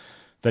 And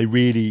they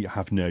really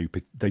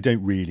they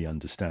don't really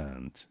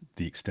understand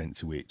the extent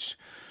to which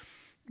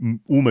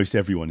almost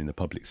everyone in the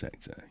public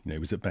sector,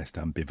 was at best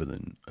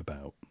ambivalent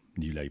about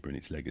New Labour and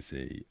its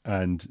legacy,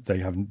 and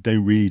they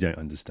really don't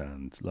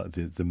understand like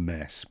the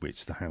mess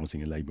which the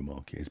housing and labour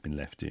market has been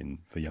left in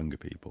for younger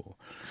people.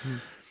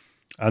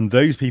 And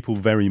those people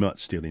very much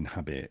still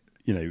inhabit,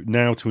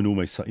 now to an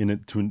almost in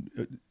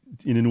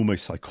an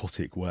almost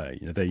psychotic way,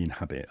 they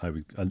inhabit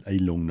a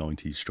long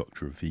 90s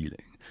structure of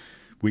feeling,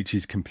 which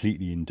is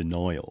completely in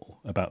denial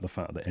about the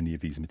fact that any of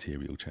these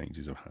material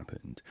changes have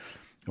happened,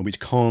 and which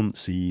can't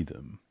see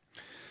them.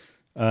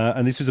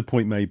 And this was a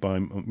point made by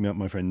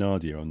my friend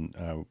Nadia on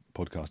our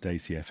podcast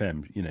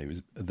ACFM,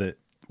 is that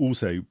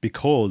also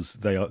because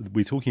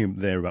we're talking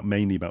there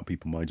mainly about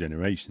people my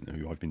generation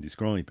who I've been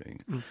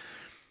describing,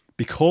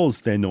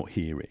 because they're not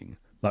hearing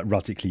like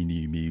radically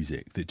new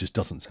music that just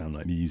doesn't sound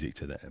like music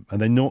to them, and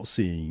they're not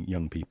seeing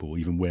young people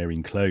even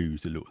wearing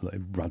clothes that look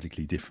like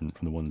radically different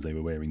from the ones they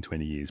were wearing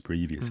 20 years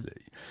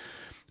previously.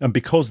 And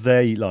because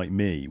they, like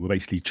me, were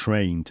basically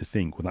trained to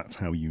think, well, that's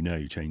how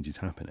change is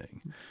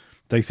happening.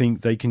 They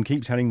think they can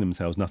keep telling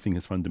themselves nothing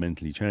has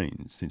fundamentally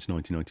changed since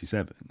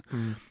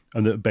 1997,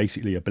 and that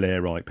basically a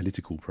Blairite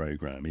political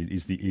programme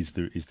is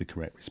the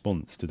correct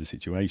response to the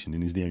situation,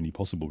 and is the only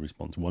possible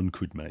response one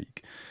could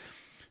make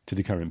to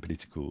the current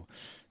political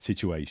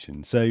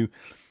situation. So,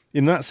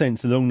 in that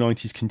sense, the long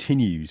 90s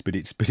continues, but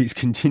it's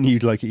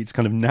continued like it's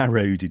kind of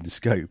narrowed in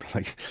scope.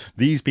 Like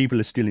these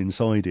people are still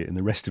inside it, and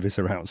the rest of us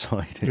are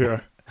outside it. Yeah,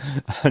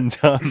 and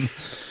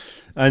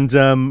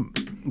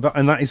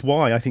that is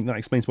why I think that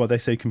explains why they're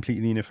so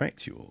completely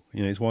ineffectual.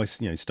 It's why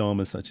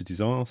Starmer's such a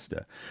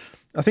disaster.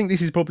 I think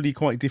this is probably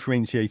quite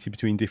differentiated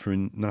between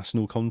different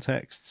national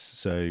contexts.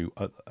 So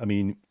I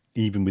mean,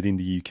 even within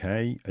the UK,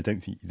 I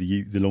don't think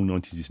the long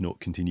 90s is not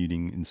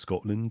continuing in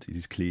Scotland. It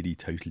is clearly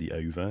totally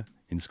over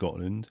in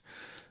Scotland.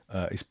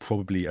 It's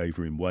probably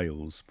over in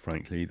Wales,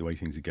 frankly, the way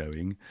things are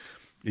going.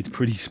 It's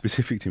pretty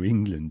specific to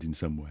England in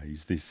some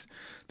ways,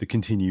 the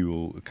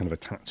continual kind of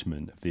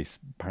attachment of this,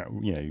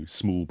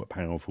 small but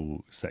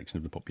powerful section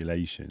of the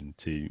population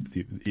to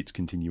its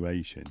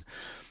continuation.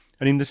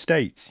 And in the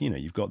States,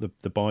 you've got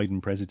the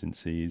Biden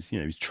presidency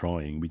is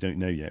trying. We don't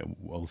know yet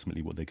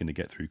ultimately what they're going to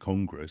get through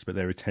Congress, but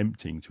they're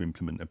attempting to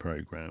implement a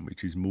program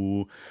which is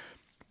more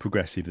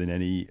progressive than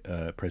any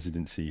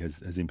presidency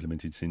has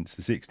implemented since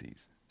the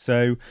 60s.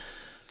 So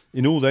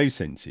in all those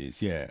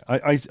senses,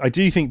 I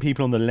do think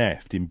people on the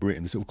left in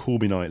Britain, the sort of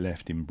Corbynite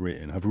left in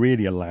Britain, have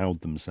really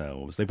allowed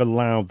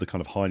the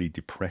kind of highly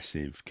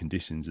depressive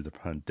conditions of the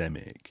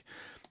pandemic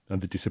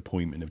and the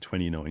disappointment of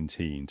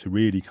 2019 to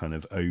really kind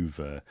of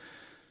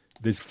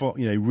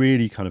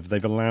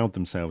they've allowed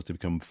themselves to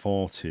become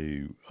far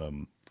too,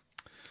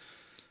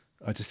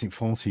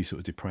 far too sort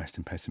of depressed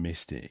and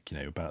pessimistic,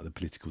 about the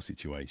political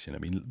situation. I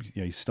mean,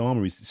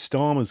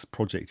 Starmer's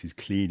project is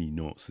clearly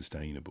not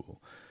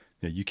sustainable.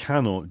 You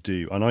cannot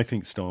do, and I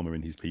think Starmer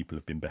and his people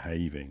have been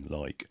behaving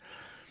like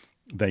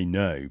they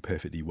know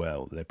perfectly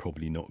well that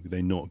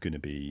they're not going to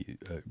be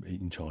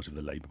in charge of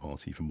the Labour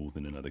Party for more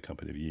than another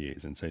couple of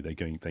years, and so they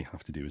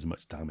have to do as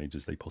much damage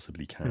as they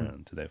possibly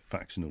can to their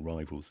factional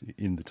rivals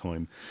in the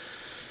time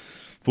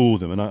for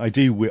them. And I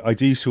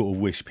do sort of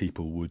wish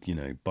people would,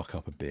 buck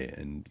up a bit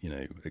and,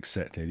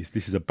 accept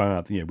this is a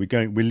bad,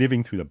 we're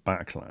living through the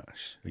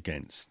backlash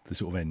against the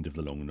sort of end of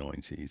the long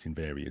 90s in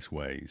various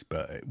ways,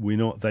 but we're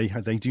not, they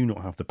do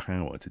not have the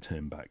power to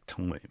turn back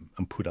time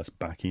and put us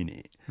back in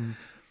it.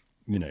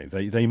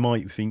 They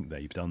might think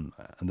they've done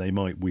that, and they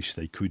might wish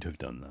they could have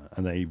done that,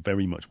 and they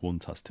very much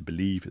want us to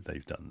believe that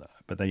they've done that,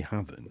 but they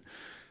haven't.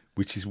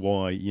 Which is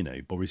why,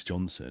 Boris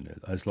Johnson,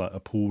 as like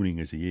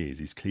appalling as he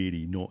is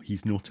clearly not,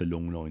 he's not a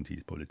long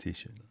 90s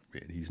politician,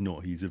 really. He's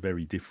not, he's a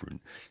very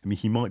different, I mean,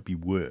 he might be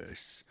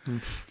worse.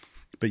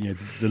 But,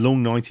 the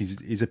long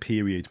 90s is a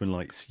period when,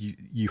 like,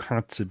 you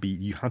had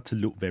to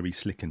look very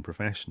slick and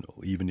professional,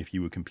 even if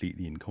you were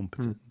completely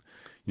incompetent,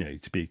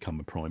 to become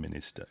a prime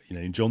minister.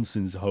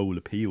 Johnson's whole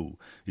appeal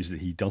is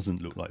that he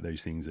doesn't look like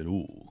those things at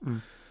all.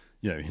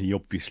 He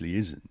obviously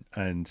isn't.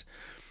 And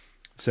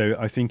So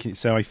I think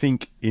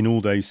in all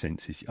those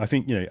senses, I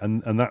think,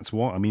 and that's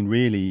why, I mean,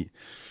 really,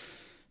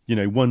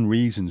 one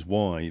reasons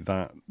why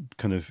that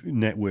kind of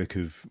network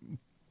of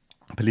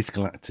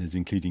political actors,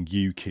 including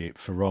UKIP,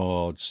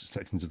 Farage,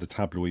 sections of the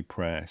tabloid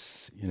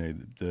press,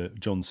 the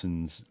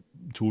Johnson's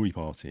Tory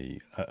party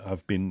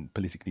have been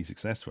politically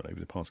successful over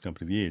the past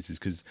couple of years is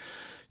because,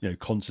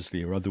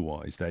 consciously or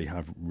otherwise, they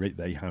have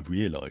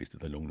realised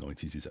that the long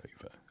 90s is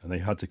over, and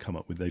they've come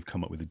up with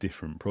a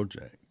different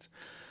project.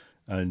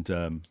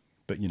 And,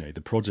 but,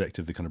 the project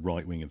of the kind of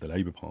right wing of the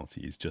Labour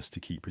Party is just to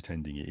keep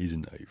pretending it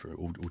isn't over,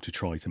 or to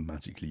try to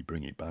magically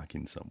bring it back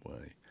in some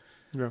way.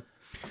 Yeah.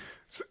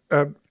 So,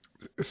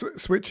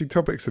 switching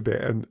topics a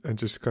bit and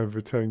just kind of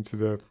returning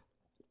to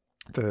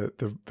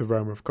the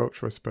realm of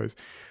culture, I suppose.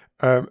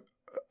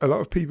 A lot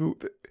of people,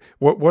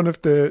 one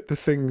of the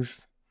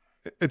things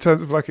in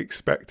terms of like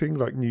expecting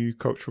like new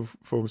cultural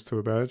forms to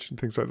emerge and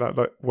things like that,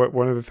 like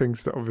one of the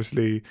things that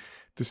obviously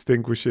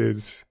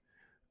distinguishes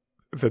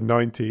the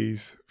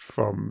 90s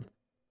from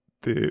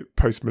the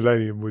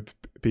post-millennium would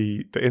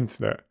be the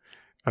internet,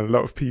 and a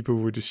lot of people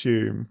would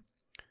assume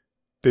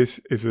this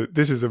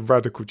is a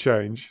radical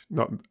change,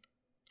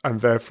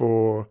 and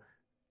therefore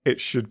it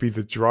should be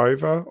the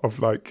driver of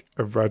like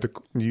a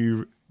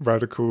new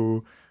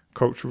radical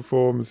cultural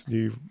forms,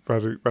 new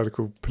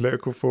radical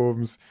political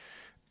forms.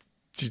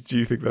 Do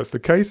you think that's the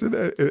case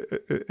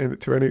in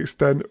to any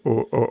extent,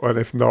 or and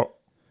if not,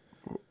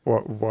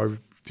 why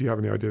do you have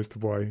any ideas to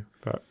why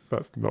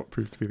that's not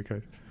proved to be the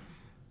case?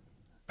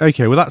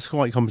 Okay, well, that's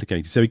quite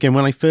complicated. So again,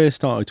 when I first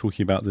started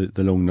talking about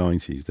the long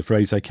 90s, the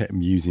phrase I kept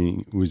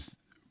using was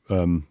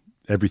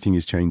everything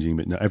is changing,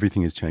 but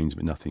everything has changed,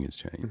 but nothing has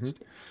changed.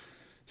 Mm-hmm.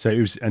 So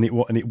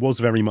it was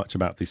very much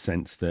about this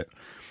sense that,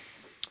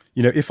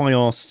 if I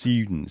asked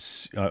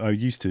students, I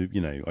used to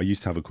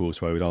have a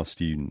course where I would ask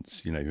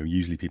students, who are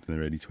usually people in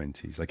their early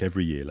 20s, like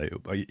every year, like,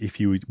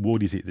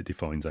 what is it that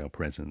defines our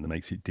present, that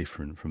makes it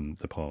different from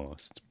the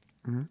past?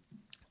 Mm-hmm.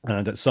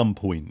 And at some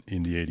point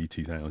in the early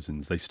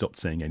 2000s, they stopped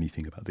saying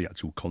anything about the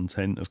actual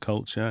content of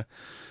culture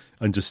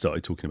and just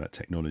started talking about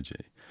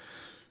technology.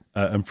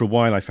 And for a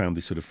while, I found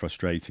this sort of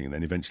frustrating. And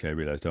then eventually I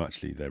realised,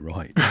 actually, they're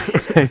right.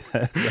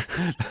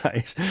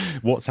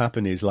 What's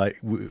happened is, like,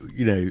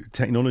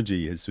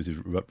 technology has sort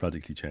of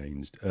radically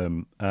changed.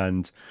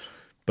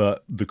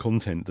 But the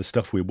content, the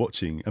stuff we're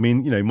watching, I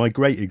mean, my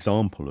great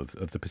example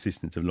of the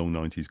persistence of long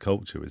 90s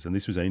culture was, and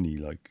this was only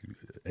like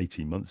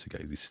 18 months ago,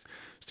 this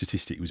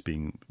statistic was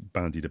being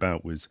bandied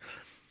about, was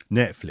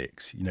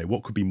Netflix.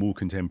 What could be more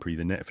contemporary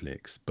than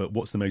Netflix? But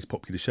what's the most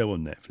popular show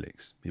on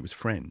Netflix? It was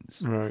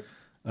Friends. Right.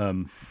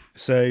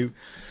 So,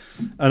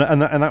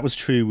 and that was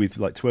true with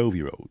like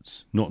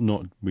 12-year-olds,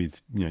 not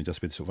with,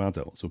 just with sort of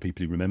adults or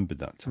people who remembered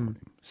that time.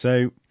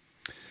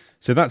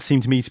 So that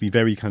seemed to me to be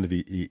very kind of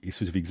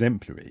sort of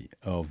exemplary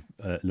of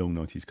long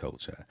 90s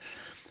culture.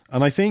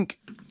 And I think,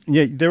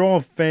 there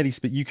are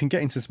but you can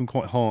get into some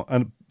quite hard,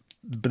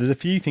 but there's a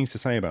few things to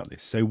say about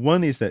this. So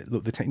one is that,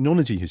 look, the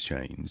technology has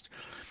changed,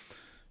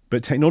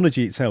 but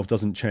technology itself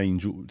doesn't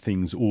change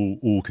things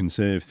or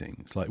conserve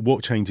things. Like,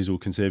 what changes or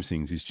conserves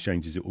things is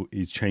changes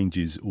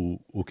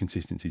or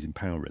consistencies in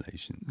power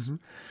relations. Mm-hmm.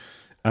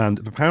 And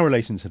the power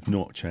relations have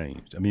not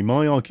changed. I mean,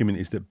 my argument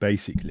is that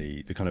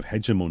basically the kind of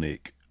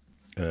hegemonic,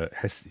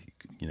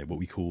 what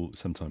we call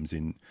sometimes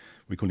in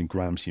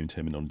Gramscian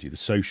terminology, the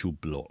social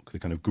bloc, the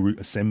kind of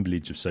group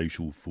assemblage of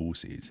social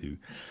forces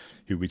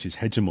which is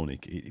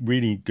hegemonic, it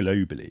really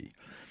globally,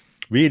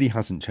 really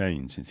hasn't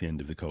changed since the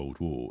end of the Cold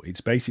War.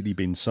 It's basically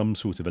been some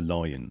sort of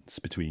alliance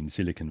between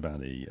Silicon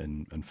Valley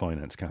and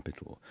finance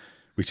capital,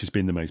 which has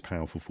been the most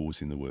powerful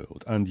force in the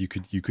world. And you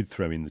could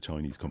throw in the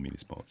Chinese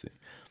Communist Party.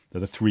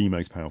 They're the three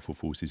most powerful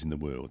forces in the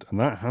world, and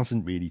that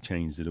hasn't really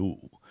changed at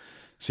all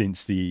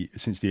since the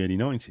early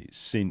 90s.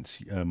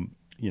 Since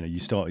you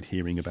started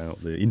hearing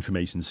about the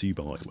information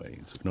superhighway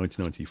in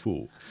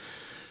 1994.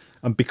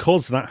 And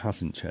because that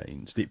hasn't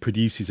changed, it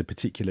produces a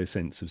particular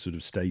sense of sort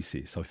of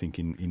stasis, I think,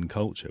 in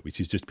culture,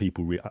 which is just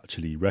people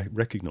actually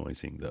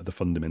recognising that at the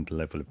fundamental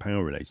level of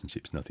power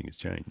relationships, nothing has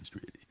changed,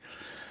 really.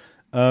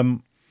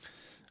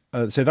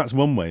 So that's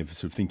one way of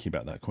sort of thinking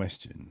about that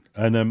question.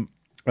 And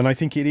And I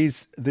think it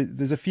is.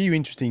 There's a few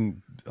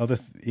interesting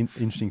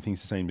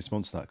things to say in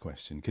response to that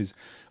question, because,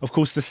 of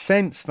course, the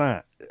sense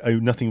that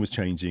nothing was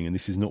changing and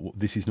this is not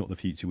the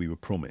future we were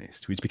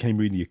promised, which became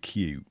really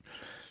acute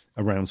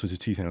around sort of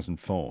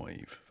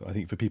 2005. I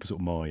think for people sort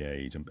of my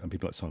age and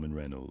people like Simon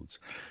Reynolds,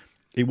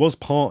 it was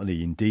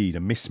partly indeed a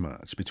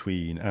mismatch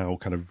between our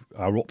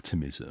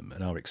optimism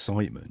and our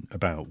excitement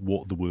about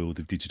what the world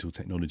of digital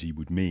technology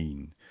would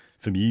mean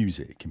for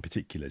music in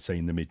particular, say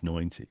in the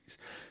mid-90s.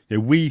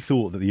 We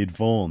thought that the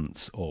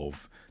advance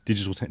of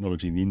digital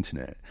technology and the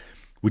internet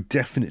would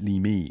definitely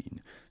mean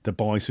that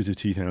by sort of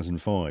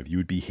 2005 you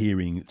would be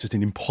hearing just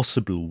an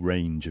impossible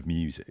range of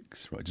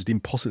musics, right? Just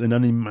an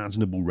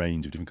unimaginable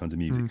range of different kinds of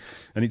music.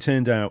 And it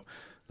turned out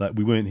that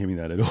we weren't hearing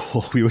that at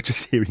all. We were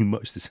just hearing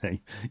much the same,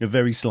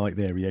 very slight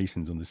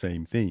variations on the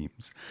same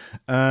themes.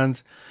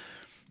 And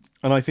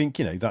I think,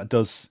 that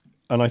does...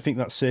 And I think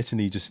that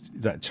certainly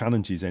that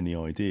challenges any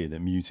idea that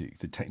music,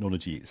 the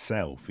technology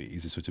itself,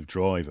 is a sort of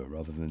driver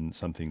rather than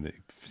something that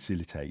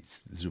facilitates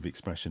the sort of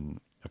expression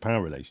of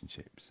power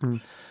relationships.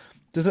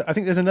 I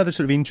think there's another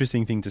sort of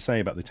interesting thing to say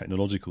about the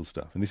technological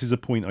stuff, and this is a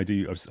point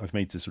I've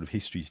made to sort of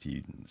history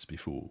students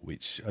before,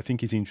 which I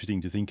think is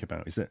interesting to think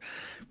about, is that,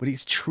 well,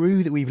 it's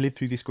true that we've lived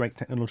through this great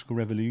technological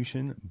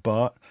revolution,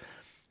 but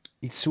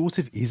it sort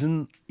of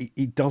isn't,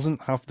 it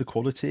doesn't have the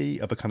quality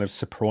of a kind of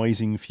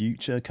surprising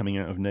future coming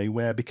out of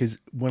nowhere, because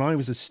when I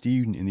was a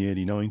student in the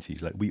early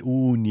 90s, we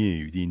all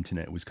knew the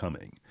internet was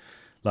coming.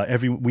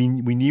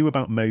 We knew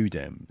about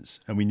modems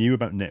and we knew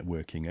about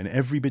networking, and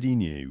everybody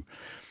knew.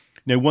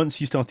 Once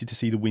you started to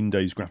see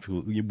the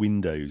graphical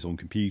windows on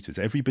computers,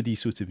 everybody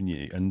sort of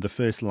knew, and the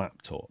first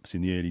laptops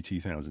in the early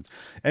 2000s,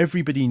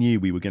 everybody knew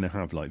we were going to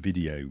have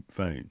video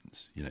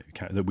phones,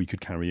 that we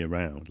could carry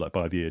around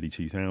by the early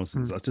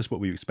 2000s. That's just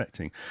what we were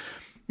expecting.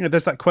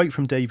 There's that quote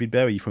from David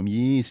Bowie from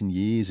years and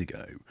years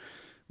ago,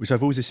 which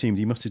I've always assumed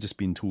he must have just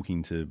been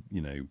talking to,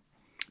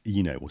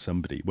 Eno or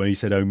somebody, where he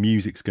said, "Oh,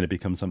 music's going to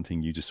become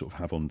something you just sort of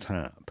have on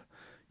tap,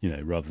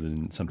 rather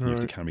than something you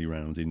have to carry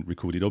around in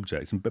recorded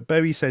objects." But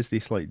Bowie says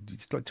this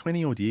it's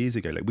 20 odd years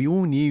ago. We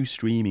all knew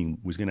streaming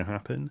was going to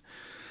happen.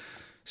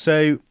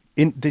 So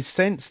in the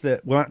sense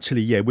that, well,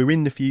 actually, yeah, we're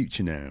in the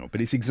future now,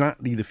 but it's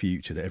exactly the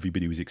future that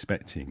everybody was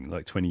expecting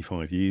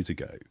 25 years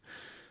ago.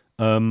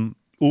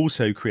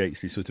 Also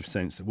creates this sort of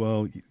sense that,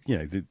 well,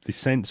 the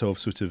sense of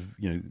sort of,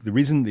 there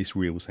isn't this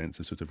real sense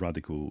of sort of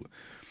radical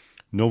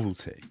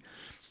novelty.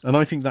 And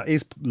I think that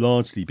is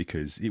largely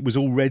because it was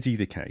already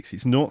the case.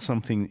 It's not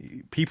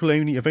something people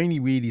have only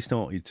really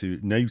started to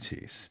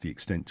notice the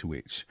extent to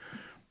which,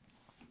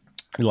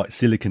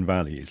 Silicon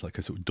Valley is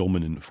a sort of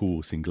dominant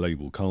force in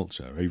global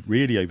culture,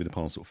 really over the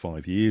past sort of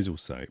 5 years or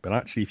so. But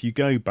actually, if you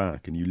go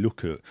back and you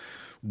look at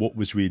what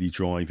was really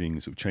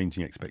driving sort of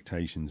changing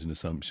expectations and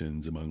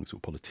assumptions among sort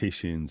of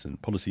politicians and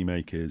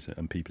policymakers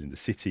and people in the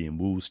city and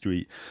Wall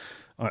Street,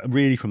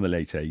 really from the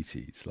late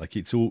 80s,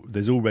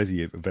 there's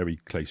already a very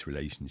close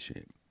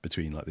relationship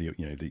between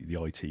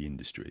the IT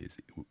industry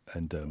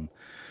and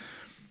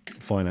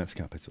finance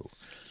capital,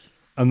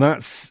 and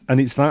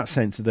it's that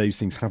sense that those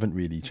things haven't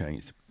really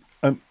changed.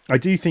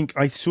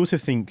 I sort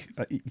of think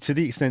to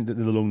the extent that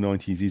the long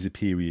 90s is a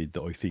period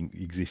that I think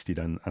existed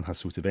and has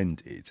sort of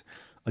ended,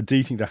 I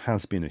do think there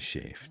has been a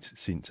shift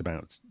since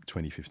about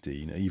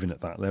 2015, even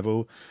at that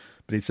level,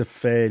 but it's a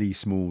fairly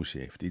small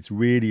shift. It's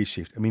really a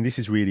shift. I mean, this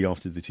is really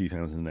after the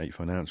 2008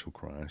 financial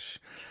crash.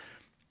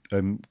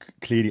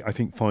 Clearly, I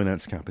think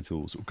finance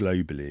capital sort of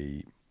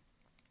globally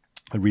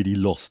really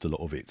lost a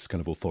lot of its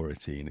kind of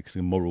authority and its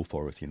moral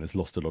authority, and has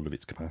lost a lot of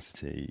its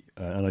capacity.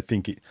 And I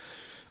think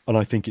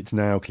it's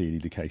now clearly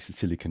the case that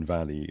Silicon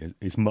Valley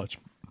is much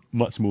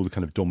more the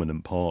kind of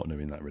dominant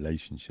partner in that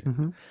relationship.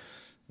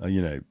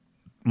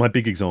 My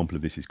big example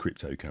of this is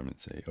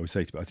cryptocurrency.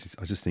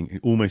 I just think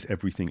almost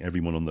everything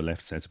everyone on the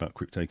left says about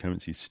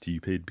cryptocurrency is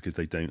stupid because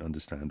they don't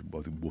understand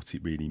what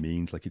it really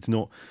means. It's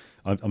not.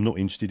 I'm not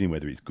interested in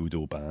whether it's good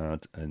or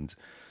bad,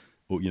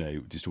 or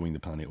destroying the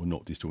planet or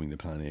not destroying the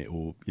planet,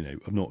 or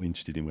I'm not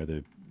interested in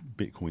whether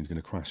Bitcoin's going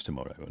to crash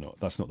tomorrow or not.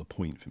 That's not the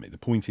point for me. The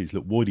point is,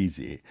 look, what is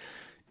it?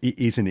 It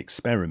is an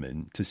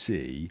experiment to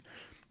see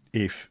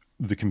if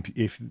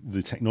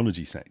the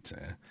technology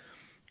sector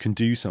can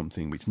do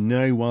something which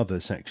no other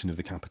section of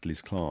the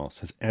capitalist class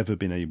has ever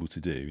been able to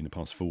do in the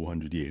past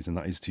 400 years, and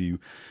that is to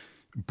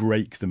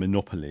break the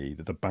monopoly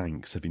that the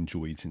banks have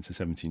enjoyed since the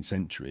 17th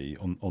century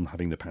on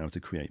having the power to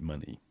create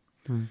money.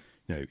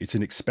 It's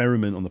an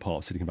experiment on the part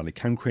of Silicon Valley.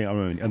 Can create our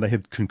own, and they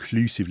have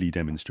conclusively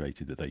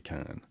demonstrated that they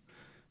can.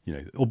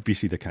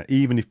 Obviously they can.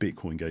 Even if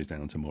Bitcoin goes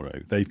down tomorrow,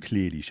 they've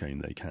clearly shown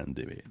they can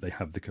do it. They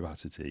have the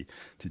capacity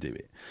to do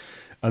it,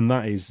 and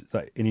that is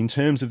that. And in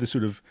terms of the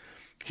sort of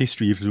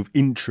history of sort of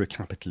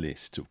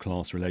intra-capitalist sort of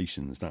class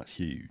relations, that's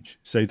huge.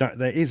 So that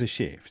there is a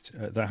shift.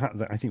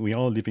 That I think we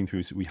have lived through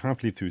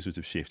a sort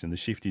of shift, and the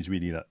shift is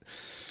really that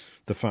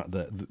the fact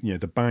that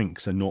the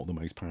banks are not the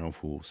most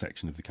powerful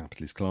section of the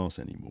capitalist class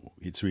anymore.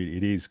 It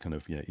is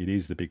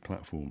the big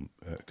platform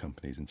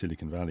companies in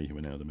Silicon Valley who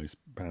are now the most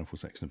powerful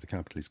section of the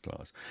capitalist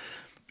class,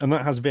 and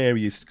that has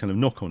various kind of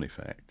knock-on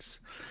effects.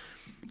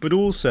 But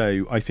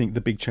also, I think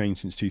the big change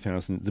since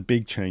 2000, the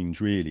big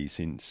change really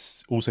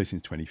since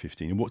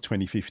 2015, and what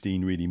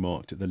 2015 really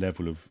marked at the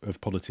level of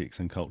politics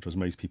and culture as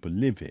most people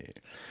live it,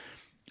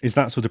 is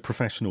that sort of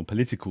professional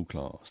political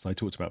class I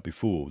talked about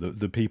before,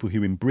 the people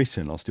who in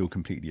Britain are still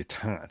completely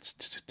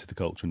attached to the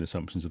culture and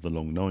assumptions of the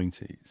long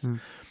 90s.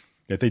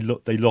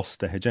 They lost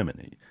their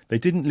hegemony. They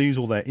didn't lose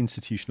all their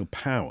institutional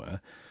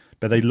power,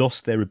 but they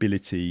lost their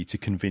ability to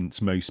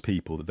convince most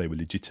people that they were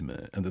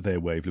legitimate and that their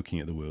way of looking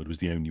at the world was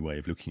the only way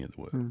of looking at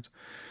the world.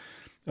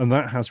 And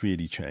that has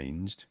really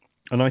changed.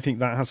 And I think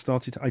that has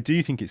started, I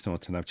do think it's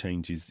started to have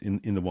changes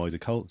in the wider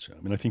culture.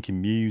 I mean, I think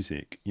in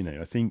music,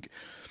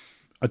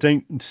 I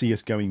don't see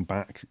us going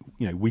back.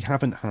 We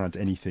haven't had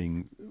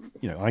anything,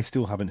 I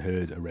still haven't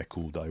heard a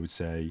record, I would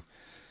say.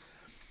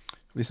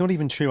 It's not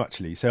even true,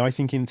 actually. So I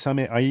think in some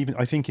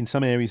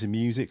areas of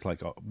music,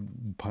 like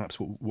perhaps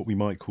what we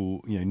might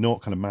call,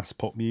 not kind of mass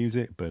pop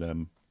music, but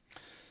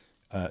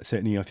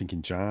certainly I think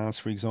in jazz,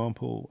 for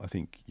example, I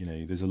think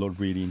there's a lot of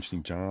really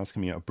interesting jazz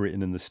coming out of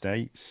Britain and the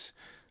States,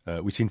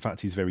 which in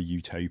fact is very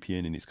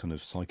utopian in its kind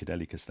of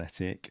psychedelic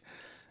aesthetic,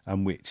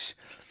 and which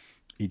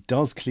it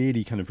does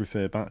clearly kind of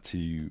refer back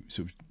to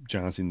sort of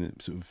jazz in the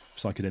sort of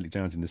psychedelic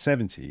jazz in the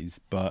 70s,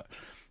 but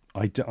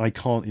I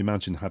can't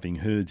imagine having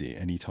heard it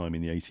any time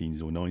in the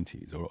 80s or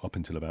 90s or up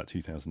until about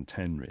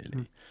 2010,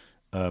 really.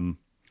 And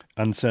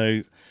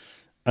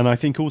I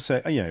think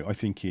also, I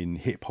think in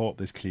hip hop,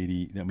 there's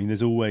clearly,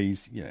 there's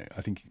always,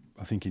 I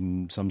think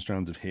in some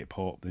strands of hip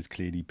hop, there's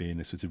clearly been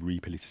a sort of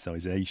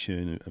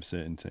repoliticization of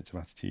certain sets of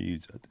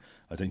attitudes.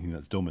 I don't think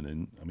that's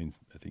dominant. I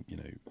think,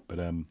 but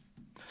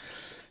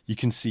you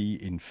can see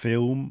in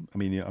film,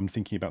 I'm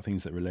thinking about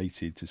things that are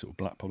related to sort of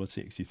black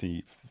politics.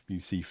 You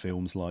see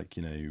films like,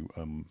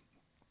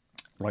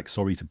 like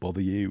Sorry to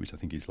Bother You, which I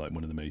think is like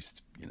one of the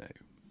most,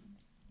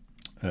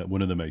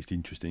 one of the most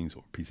interesting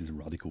sort of pieces of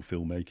radical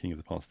filmmaking of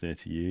the past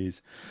 30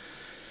 years.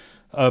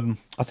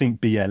 I think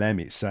BLM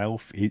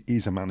itself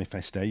is a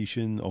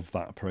manifestation of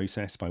that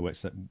process by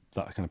which that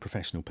kind of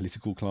professional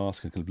political class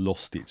kind of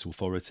lost its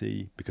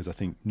authority, because I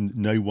think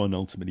no one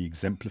ultimately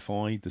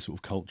exemplified the sort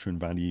of culture and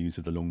values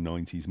of the long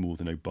 90s more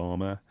than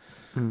Obama.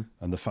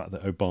 And the fact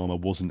that Obama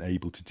wasn't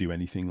able to do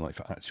anything like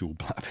for actual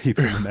black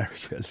people in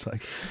America,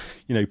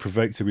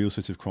 provoked a real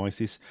sort of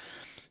crisis.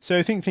 So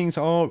I think things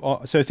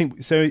are so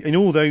in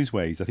all those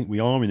ways, I think we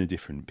are in a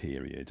different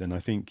period. And I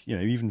think,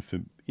 even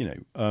for,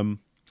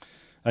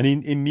 and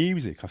in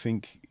music, I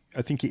think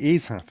it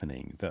is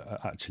happening that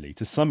actually,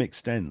 to some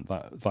extent,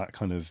 that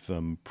kind of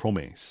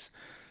promise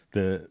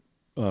that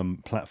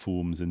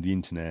platforms and the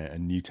internet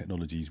and new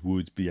technologies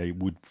would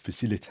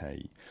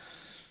facilitate,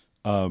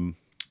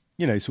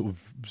 sort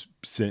of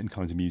certain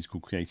kinds of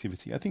musical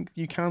creativity. I think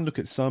you can look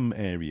at some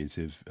areas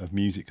of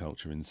music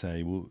culture and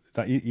say, well,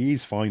 that it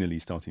is finally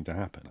starting to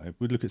happen. I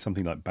would look at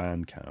something like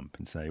Bandcamp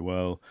and say,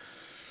 well,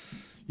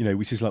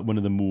 which is like one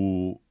of the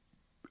more,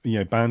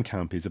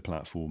 Bandcamp is a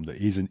platform that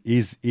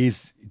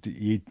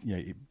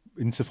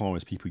insofar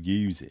as people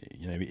use it,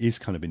 it is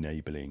kind of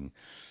enabling,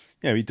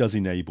 it does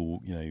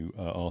enable,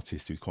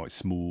 artists with quite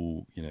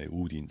small,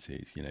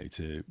 audiences,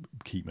 to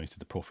keep most of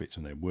the profits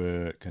on their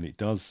work, and it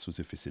does sort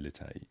of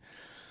facilitate,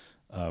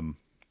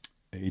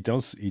 it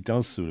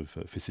does sort of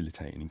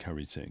facilitate and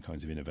encourage certain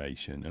kinds of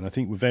innovation, and I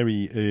think we're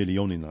very early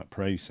on in that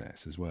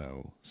process as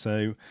well.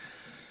 So,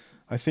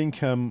 I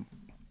think.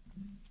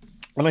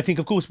 And I think,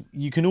 of course,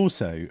 you can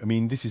also,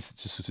 this is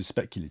just sort of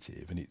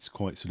speculative and it's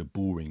quite sort of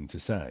boring to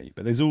say,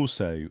 but there's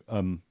also,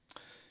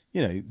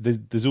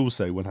 there's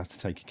also, one has to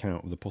take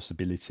account of the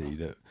possibility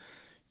that,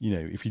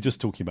 if you're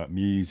just talking about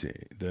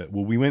music, that,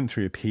 well, we went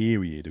through a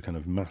period of kind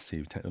of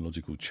massive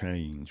technological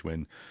change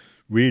when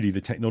really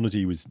the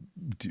technology was,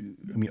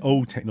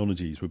 old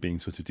technologies were being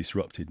sort of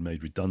disrupted,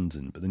 made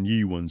redundant, but the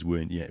new ones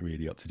weren't yet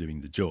really up to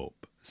doing the job.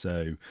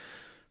 So,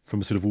 from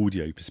a sort of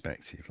audio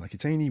perspective, like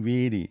it's only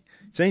really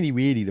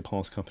the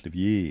past couple of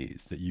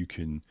years that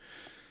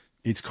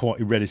it's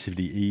quite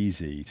relatively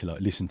easy to like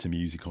listen to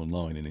music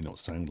online and it not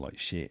sound like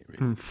shit,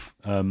 really.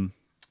 I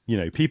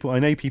know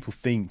people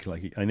think,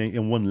 like, I know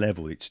on one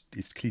level it's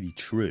clearly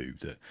true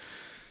that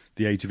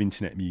the age of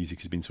internet music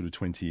has been sort of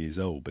 20 years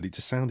old, but it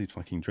just sounded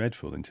fucking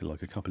dreadful until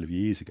like a couple of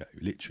years ago,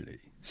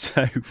 literally.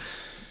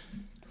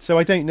 So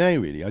I don't know,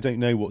 really. I don't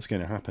know what's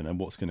going to happen and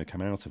what's going to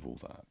come out of all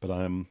that. But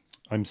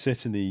I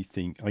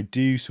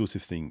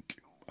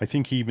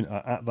think even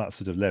at that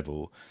sort of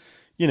level,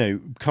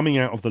 coming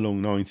out of the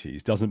long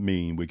 90s doesn't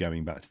mean we're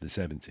going back to the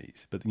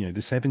 70s. But, the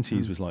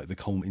 70s was like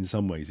in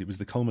some ways, it was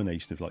the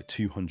culmination of like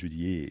 200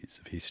 years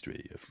of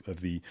history of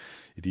the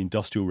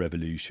Industrial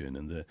Revolution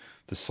and the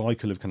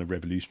cycle of kind of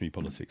revolutionary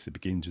politics that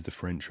begins with the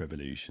French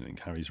Revolution and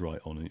carries right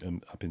on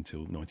up until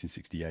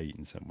 1968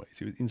 in some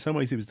ways. In some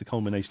ways, it was the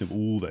culmination of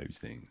all those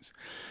things.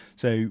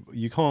 So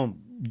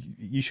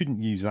you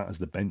shouldn't use that as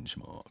the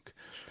benchmark.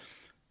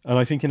 And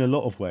I think in a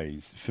lot of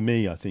ways, for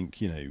me, I feel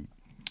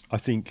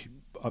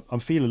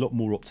a lot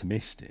more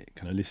optimistic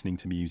kind of listening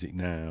to music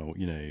now,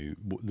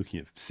 looking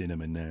at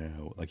cinema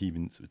now, like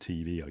even sort of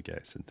TV, I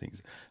guess, and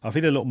things. I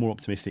feel a lot more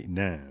optimistic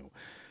now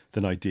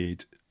than I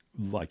did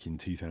like in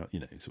 2000,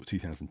 sort of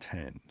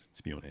 2010,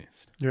 to be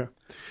honest. Yeah.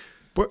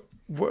 But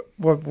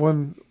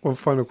one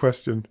final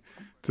question.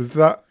 Does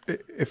that,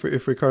 if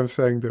we're kind of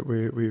saying that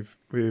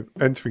we're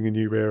entering a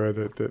new era,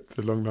 that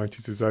the long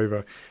 90s is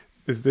over,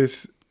 is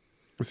this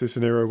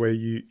an era where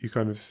you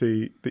kind of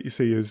see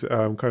as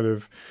kind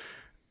of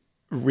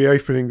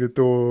reopening the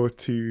door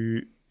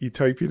to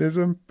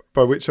utopianism?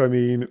 By which I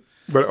mean,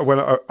 when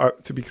I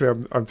to be clear,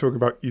 I'm talking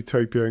about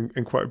utopia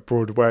in quite a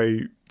broad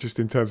way, just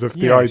in terms of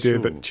the idea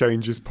that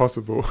change is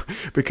possible.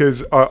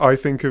 Because I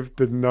think of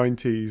the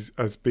 90s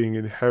as being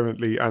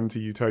inherently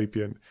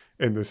anti-utopian,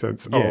 in the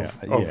sense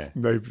of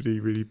nobody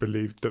really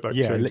believed that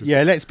change.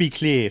 Let's be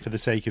clear, for the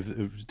sake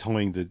of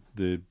tying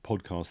the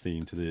podcast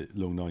theme to the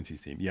long 90s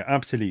theme. Yeah,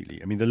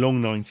 absolutely. I mean, the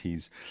long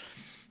 90s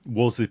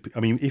was,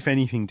 if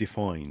anything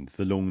defined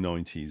the long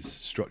 90s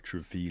structure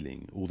of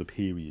feeling, or the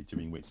period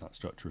during which that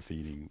structure of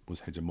feeling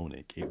was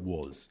hegemonic, it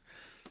was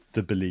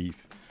the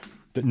belief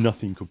that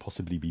nothing could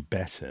possibly be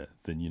better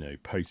than,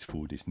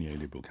 post-Fordist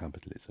neoliberal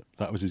capitalism.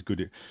 That was as good.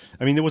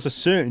 There was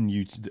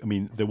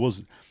there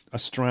was a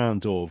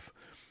strand of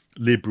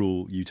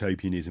liberal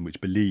utopianism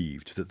which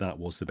believed that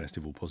was the best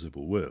of all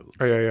possible worlds.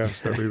 Oh, yeah,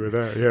 that we were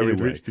there. Yeah, we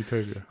reached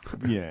utopia.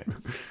 Yeah,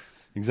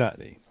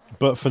 exactly.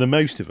 But for the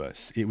most of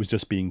us, it was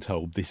just being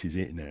told, this is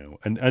it now.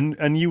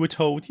 And you were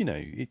told,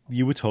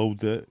 you were told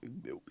that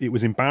it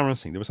was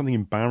embarrassing. There was something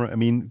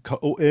embarrassing.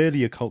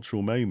 Earlier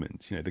cultural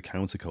moments, the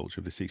counterculture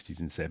of the 60s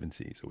and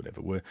 70s or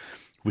whatever, were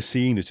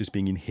seen as just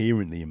being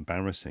inherently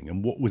embarrassing.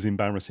 And what was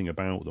embarrassing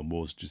about them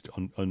was just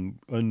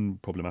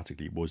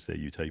unproblematically was their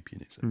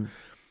utopianism.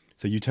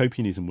 So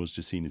utopianism was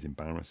just seen as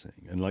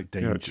embarrassing and like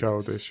dangerous.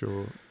 Childish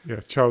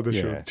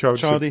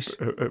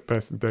at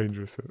best and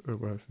dangerous at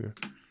worst, yeah.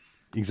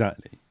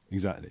 Exactly.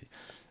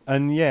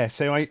 And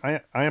so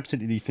I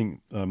absolutely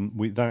think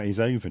that is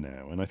over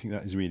now, and I think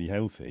that is really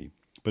healthy.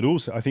 But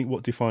also, I think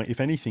if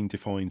anything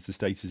defines the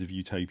status of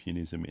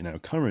utopianism in our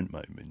current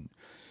moment,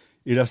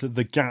 it has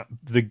the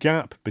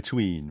gap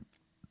between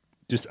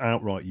just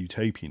outright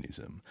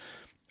utopianism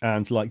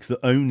and like the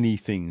only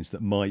things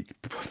that might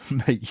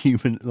make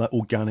human, like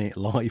organic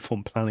life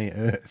on planet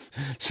Earth,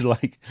 so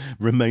like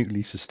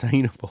remotely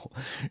sustainable,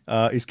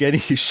 is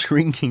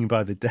shrinking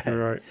by the day.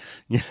 Right.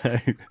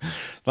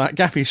 That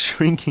gap is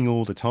shrinking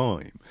all the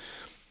time,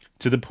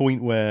 to the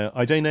point where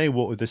I don't know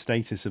what the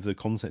status of the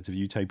concept of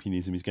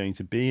utopianism is going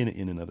to be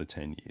in another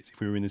 10 years.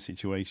 If we were in a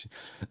situation,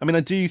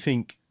 I do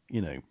think,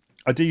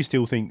 I do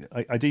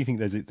think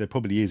there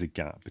probably is a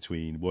gap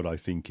between what I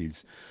think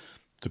is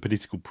the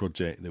political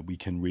project that we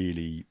can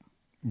really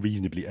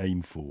reasonably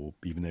aim for,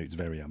 even though it's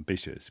very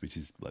ambitious, which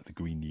is like the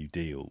Green New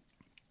Deal,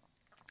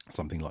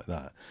 something like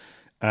that,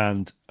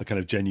 and a kind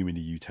of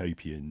genuinely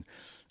utopian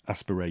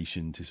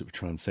aspiration to sort of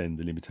transcend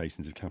the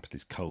limitations of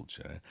capitalist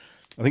culture.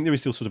 I think there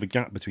is still sort of a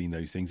gap between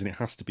those things, and it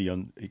has to be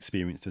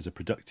experienced as a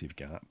productive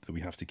gap that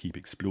we have to keep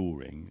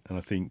exploring. And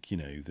I think,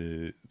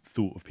 the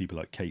thought of people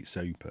like Kate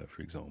Soper,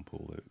 for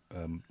example,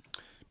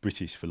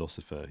 British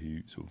philosopher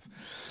who sort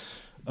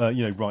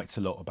of, writes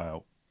a lot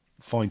about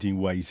finding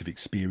ways of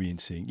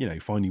experiencing,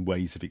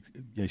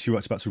 she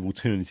writes about sort of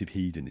alternative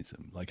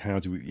hedonism, like how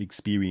do we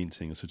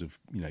experiencing a sort of,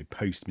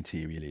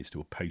 post-materialist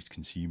or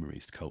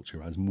post-consumerist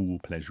culture as more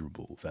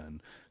pleasurable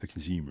than a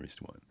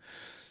consumerist one,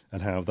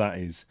 and how that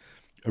is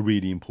a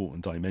really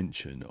important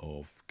dimension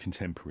of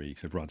contemporary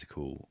sort of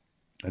radical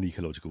and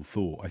ecological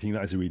thought. I think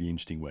that is a really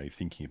interesting way of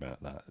thinking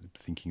about that,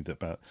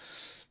 about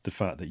the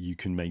fact that you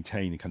can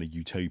maintain a kind of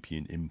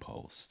utopian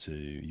impulse to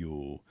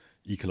your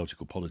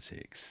ecological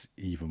politics,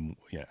 even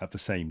at the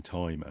same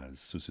time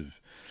as sort of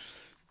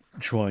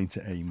trying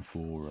to aim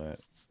for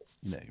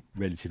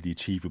relatively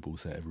achievable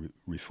set of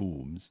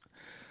reforms.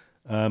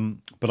 But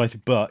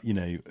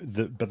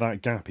that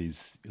gap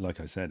is, like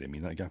I said,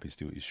 that gap is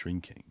still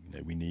shrinking.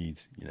 We need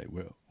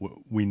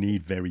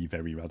very,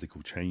 very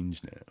radical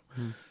change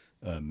now.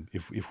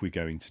 If we're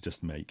going to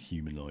just make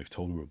human life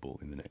tolerable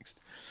in the next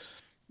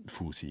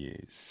 40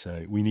 years.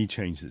 So we need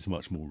change that's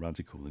much more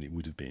radical than it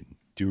would have been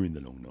during the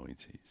long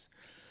 90s.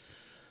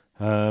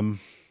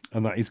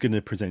 And that is going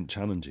to present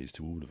challenges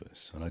to all of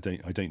us. And I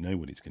don't know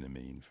what it's going to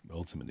mean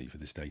ultimately for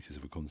the status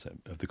of the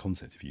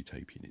concept of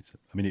utopianism.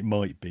 It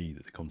might be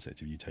that the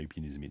concept of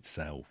utopianism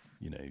itself,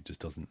 just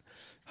doesn't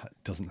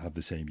have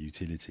the same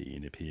utility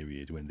in a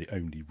period when the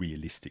only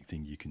realistic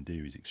thing you can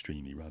do is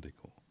extremely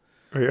radical.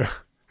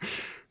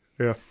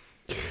 Yeah.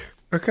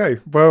 Okay.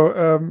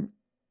 Well,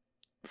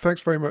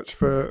 thanks very much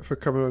for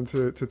coming on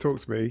to talk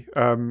to me.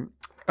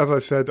 As I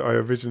said, I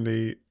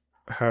originally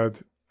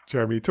had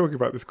Jeremy talking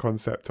about this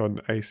concept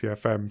on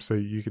ACFM, so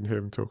you can hear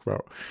him talk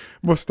about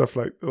more stuff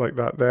like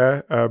that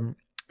there.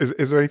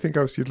 Is there anything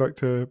else you'd like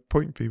to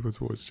point people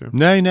towards, Jim?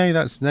 No,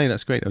 that's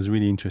great. That was a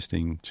really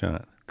interesting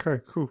chat.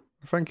 Okay, cool.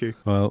 Thank you.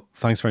 Well,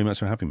 thanks very much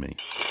for having me.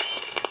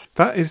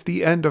 That is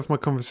the end of my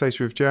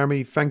conversation with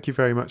Jeremy. Thank you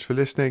very much for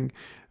listening.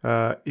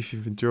 If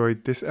you've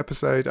enjoyed this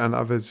episode and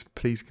others,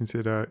 please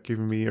consider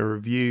giving me a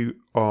review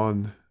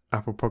on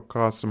Apple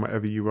Podcasts and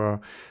whatever you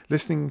are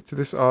listening to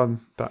this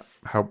on. That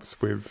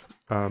helps with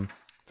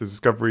the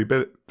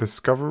the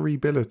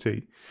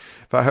discoverability.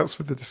 That helps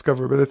with the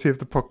discoverability of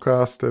the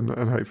podcast, and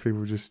hopefully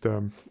we'll just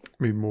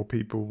mean more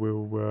people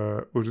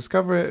will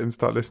discover it and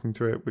start listening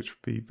to it, which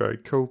would be very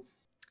cool.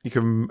 You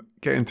can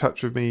get in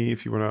touch with me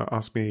if you want to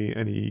ask me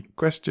any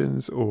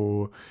questions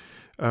or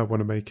want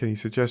to make any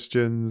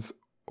suggestions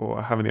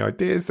or have any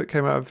ideas that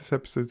came out of this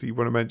episode that you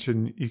want to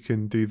mention. You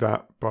can do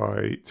that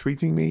by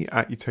tweeting me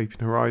at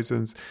Utopian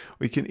Horizons,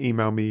 or you can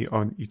email me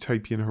on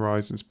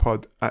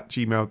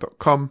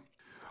utopianhorizonspod@gmail.com.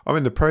 I'm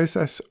in the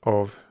process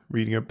of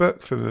reading a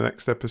book for the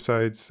next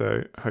episode,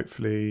 so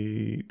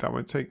hopefully that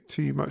won't take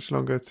too much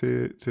longer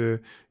to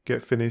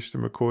get finished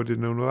and recorded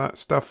and all of that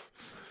stuff.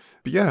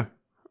 But yeah,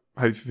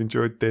 I hope you've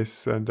enjoyed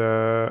this, and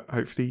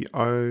hopefully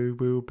I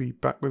will be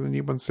back with a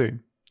new one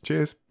soon.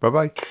 Cheers.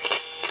 Bye-bye.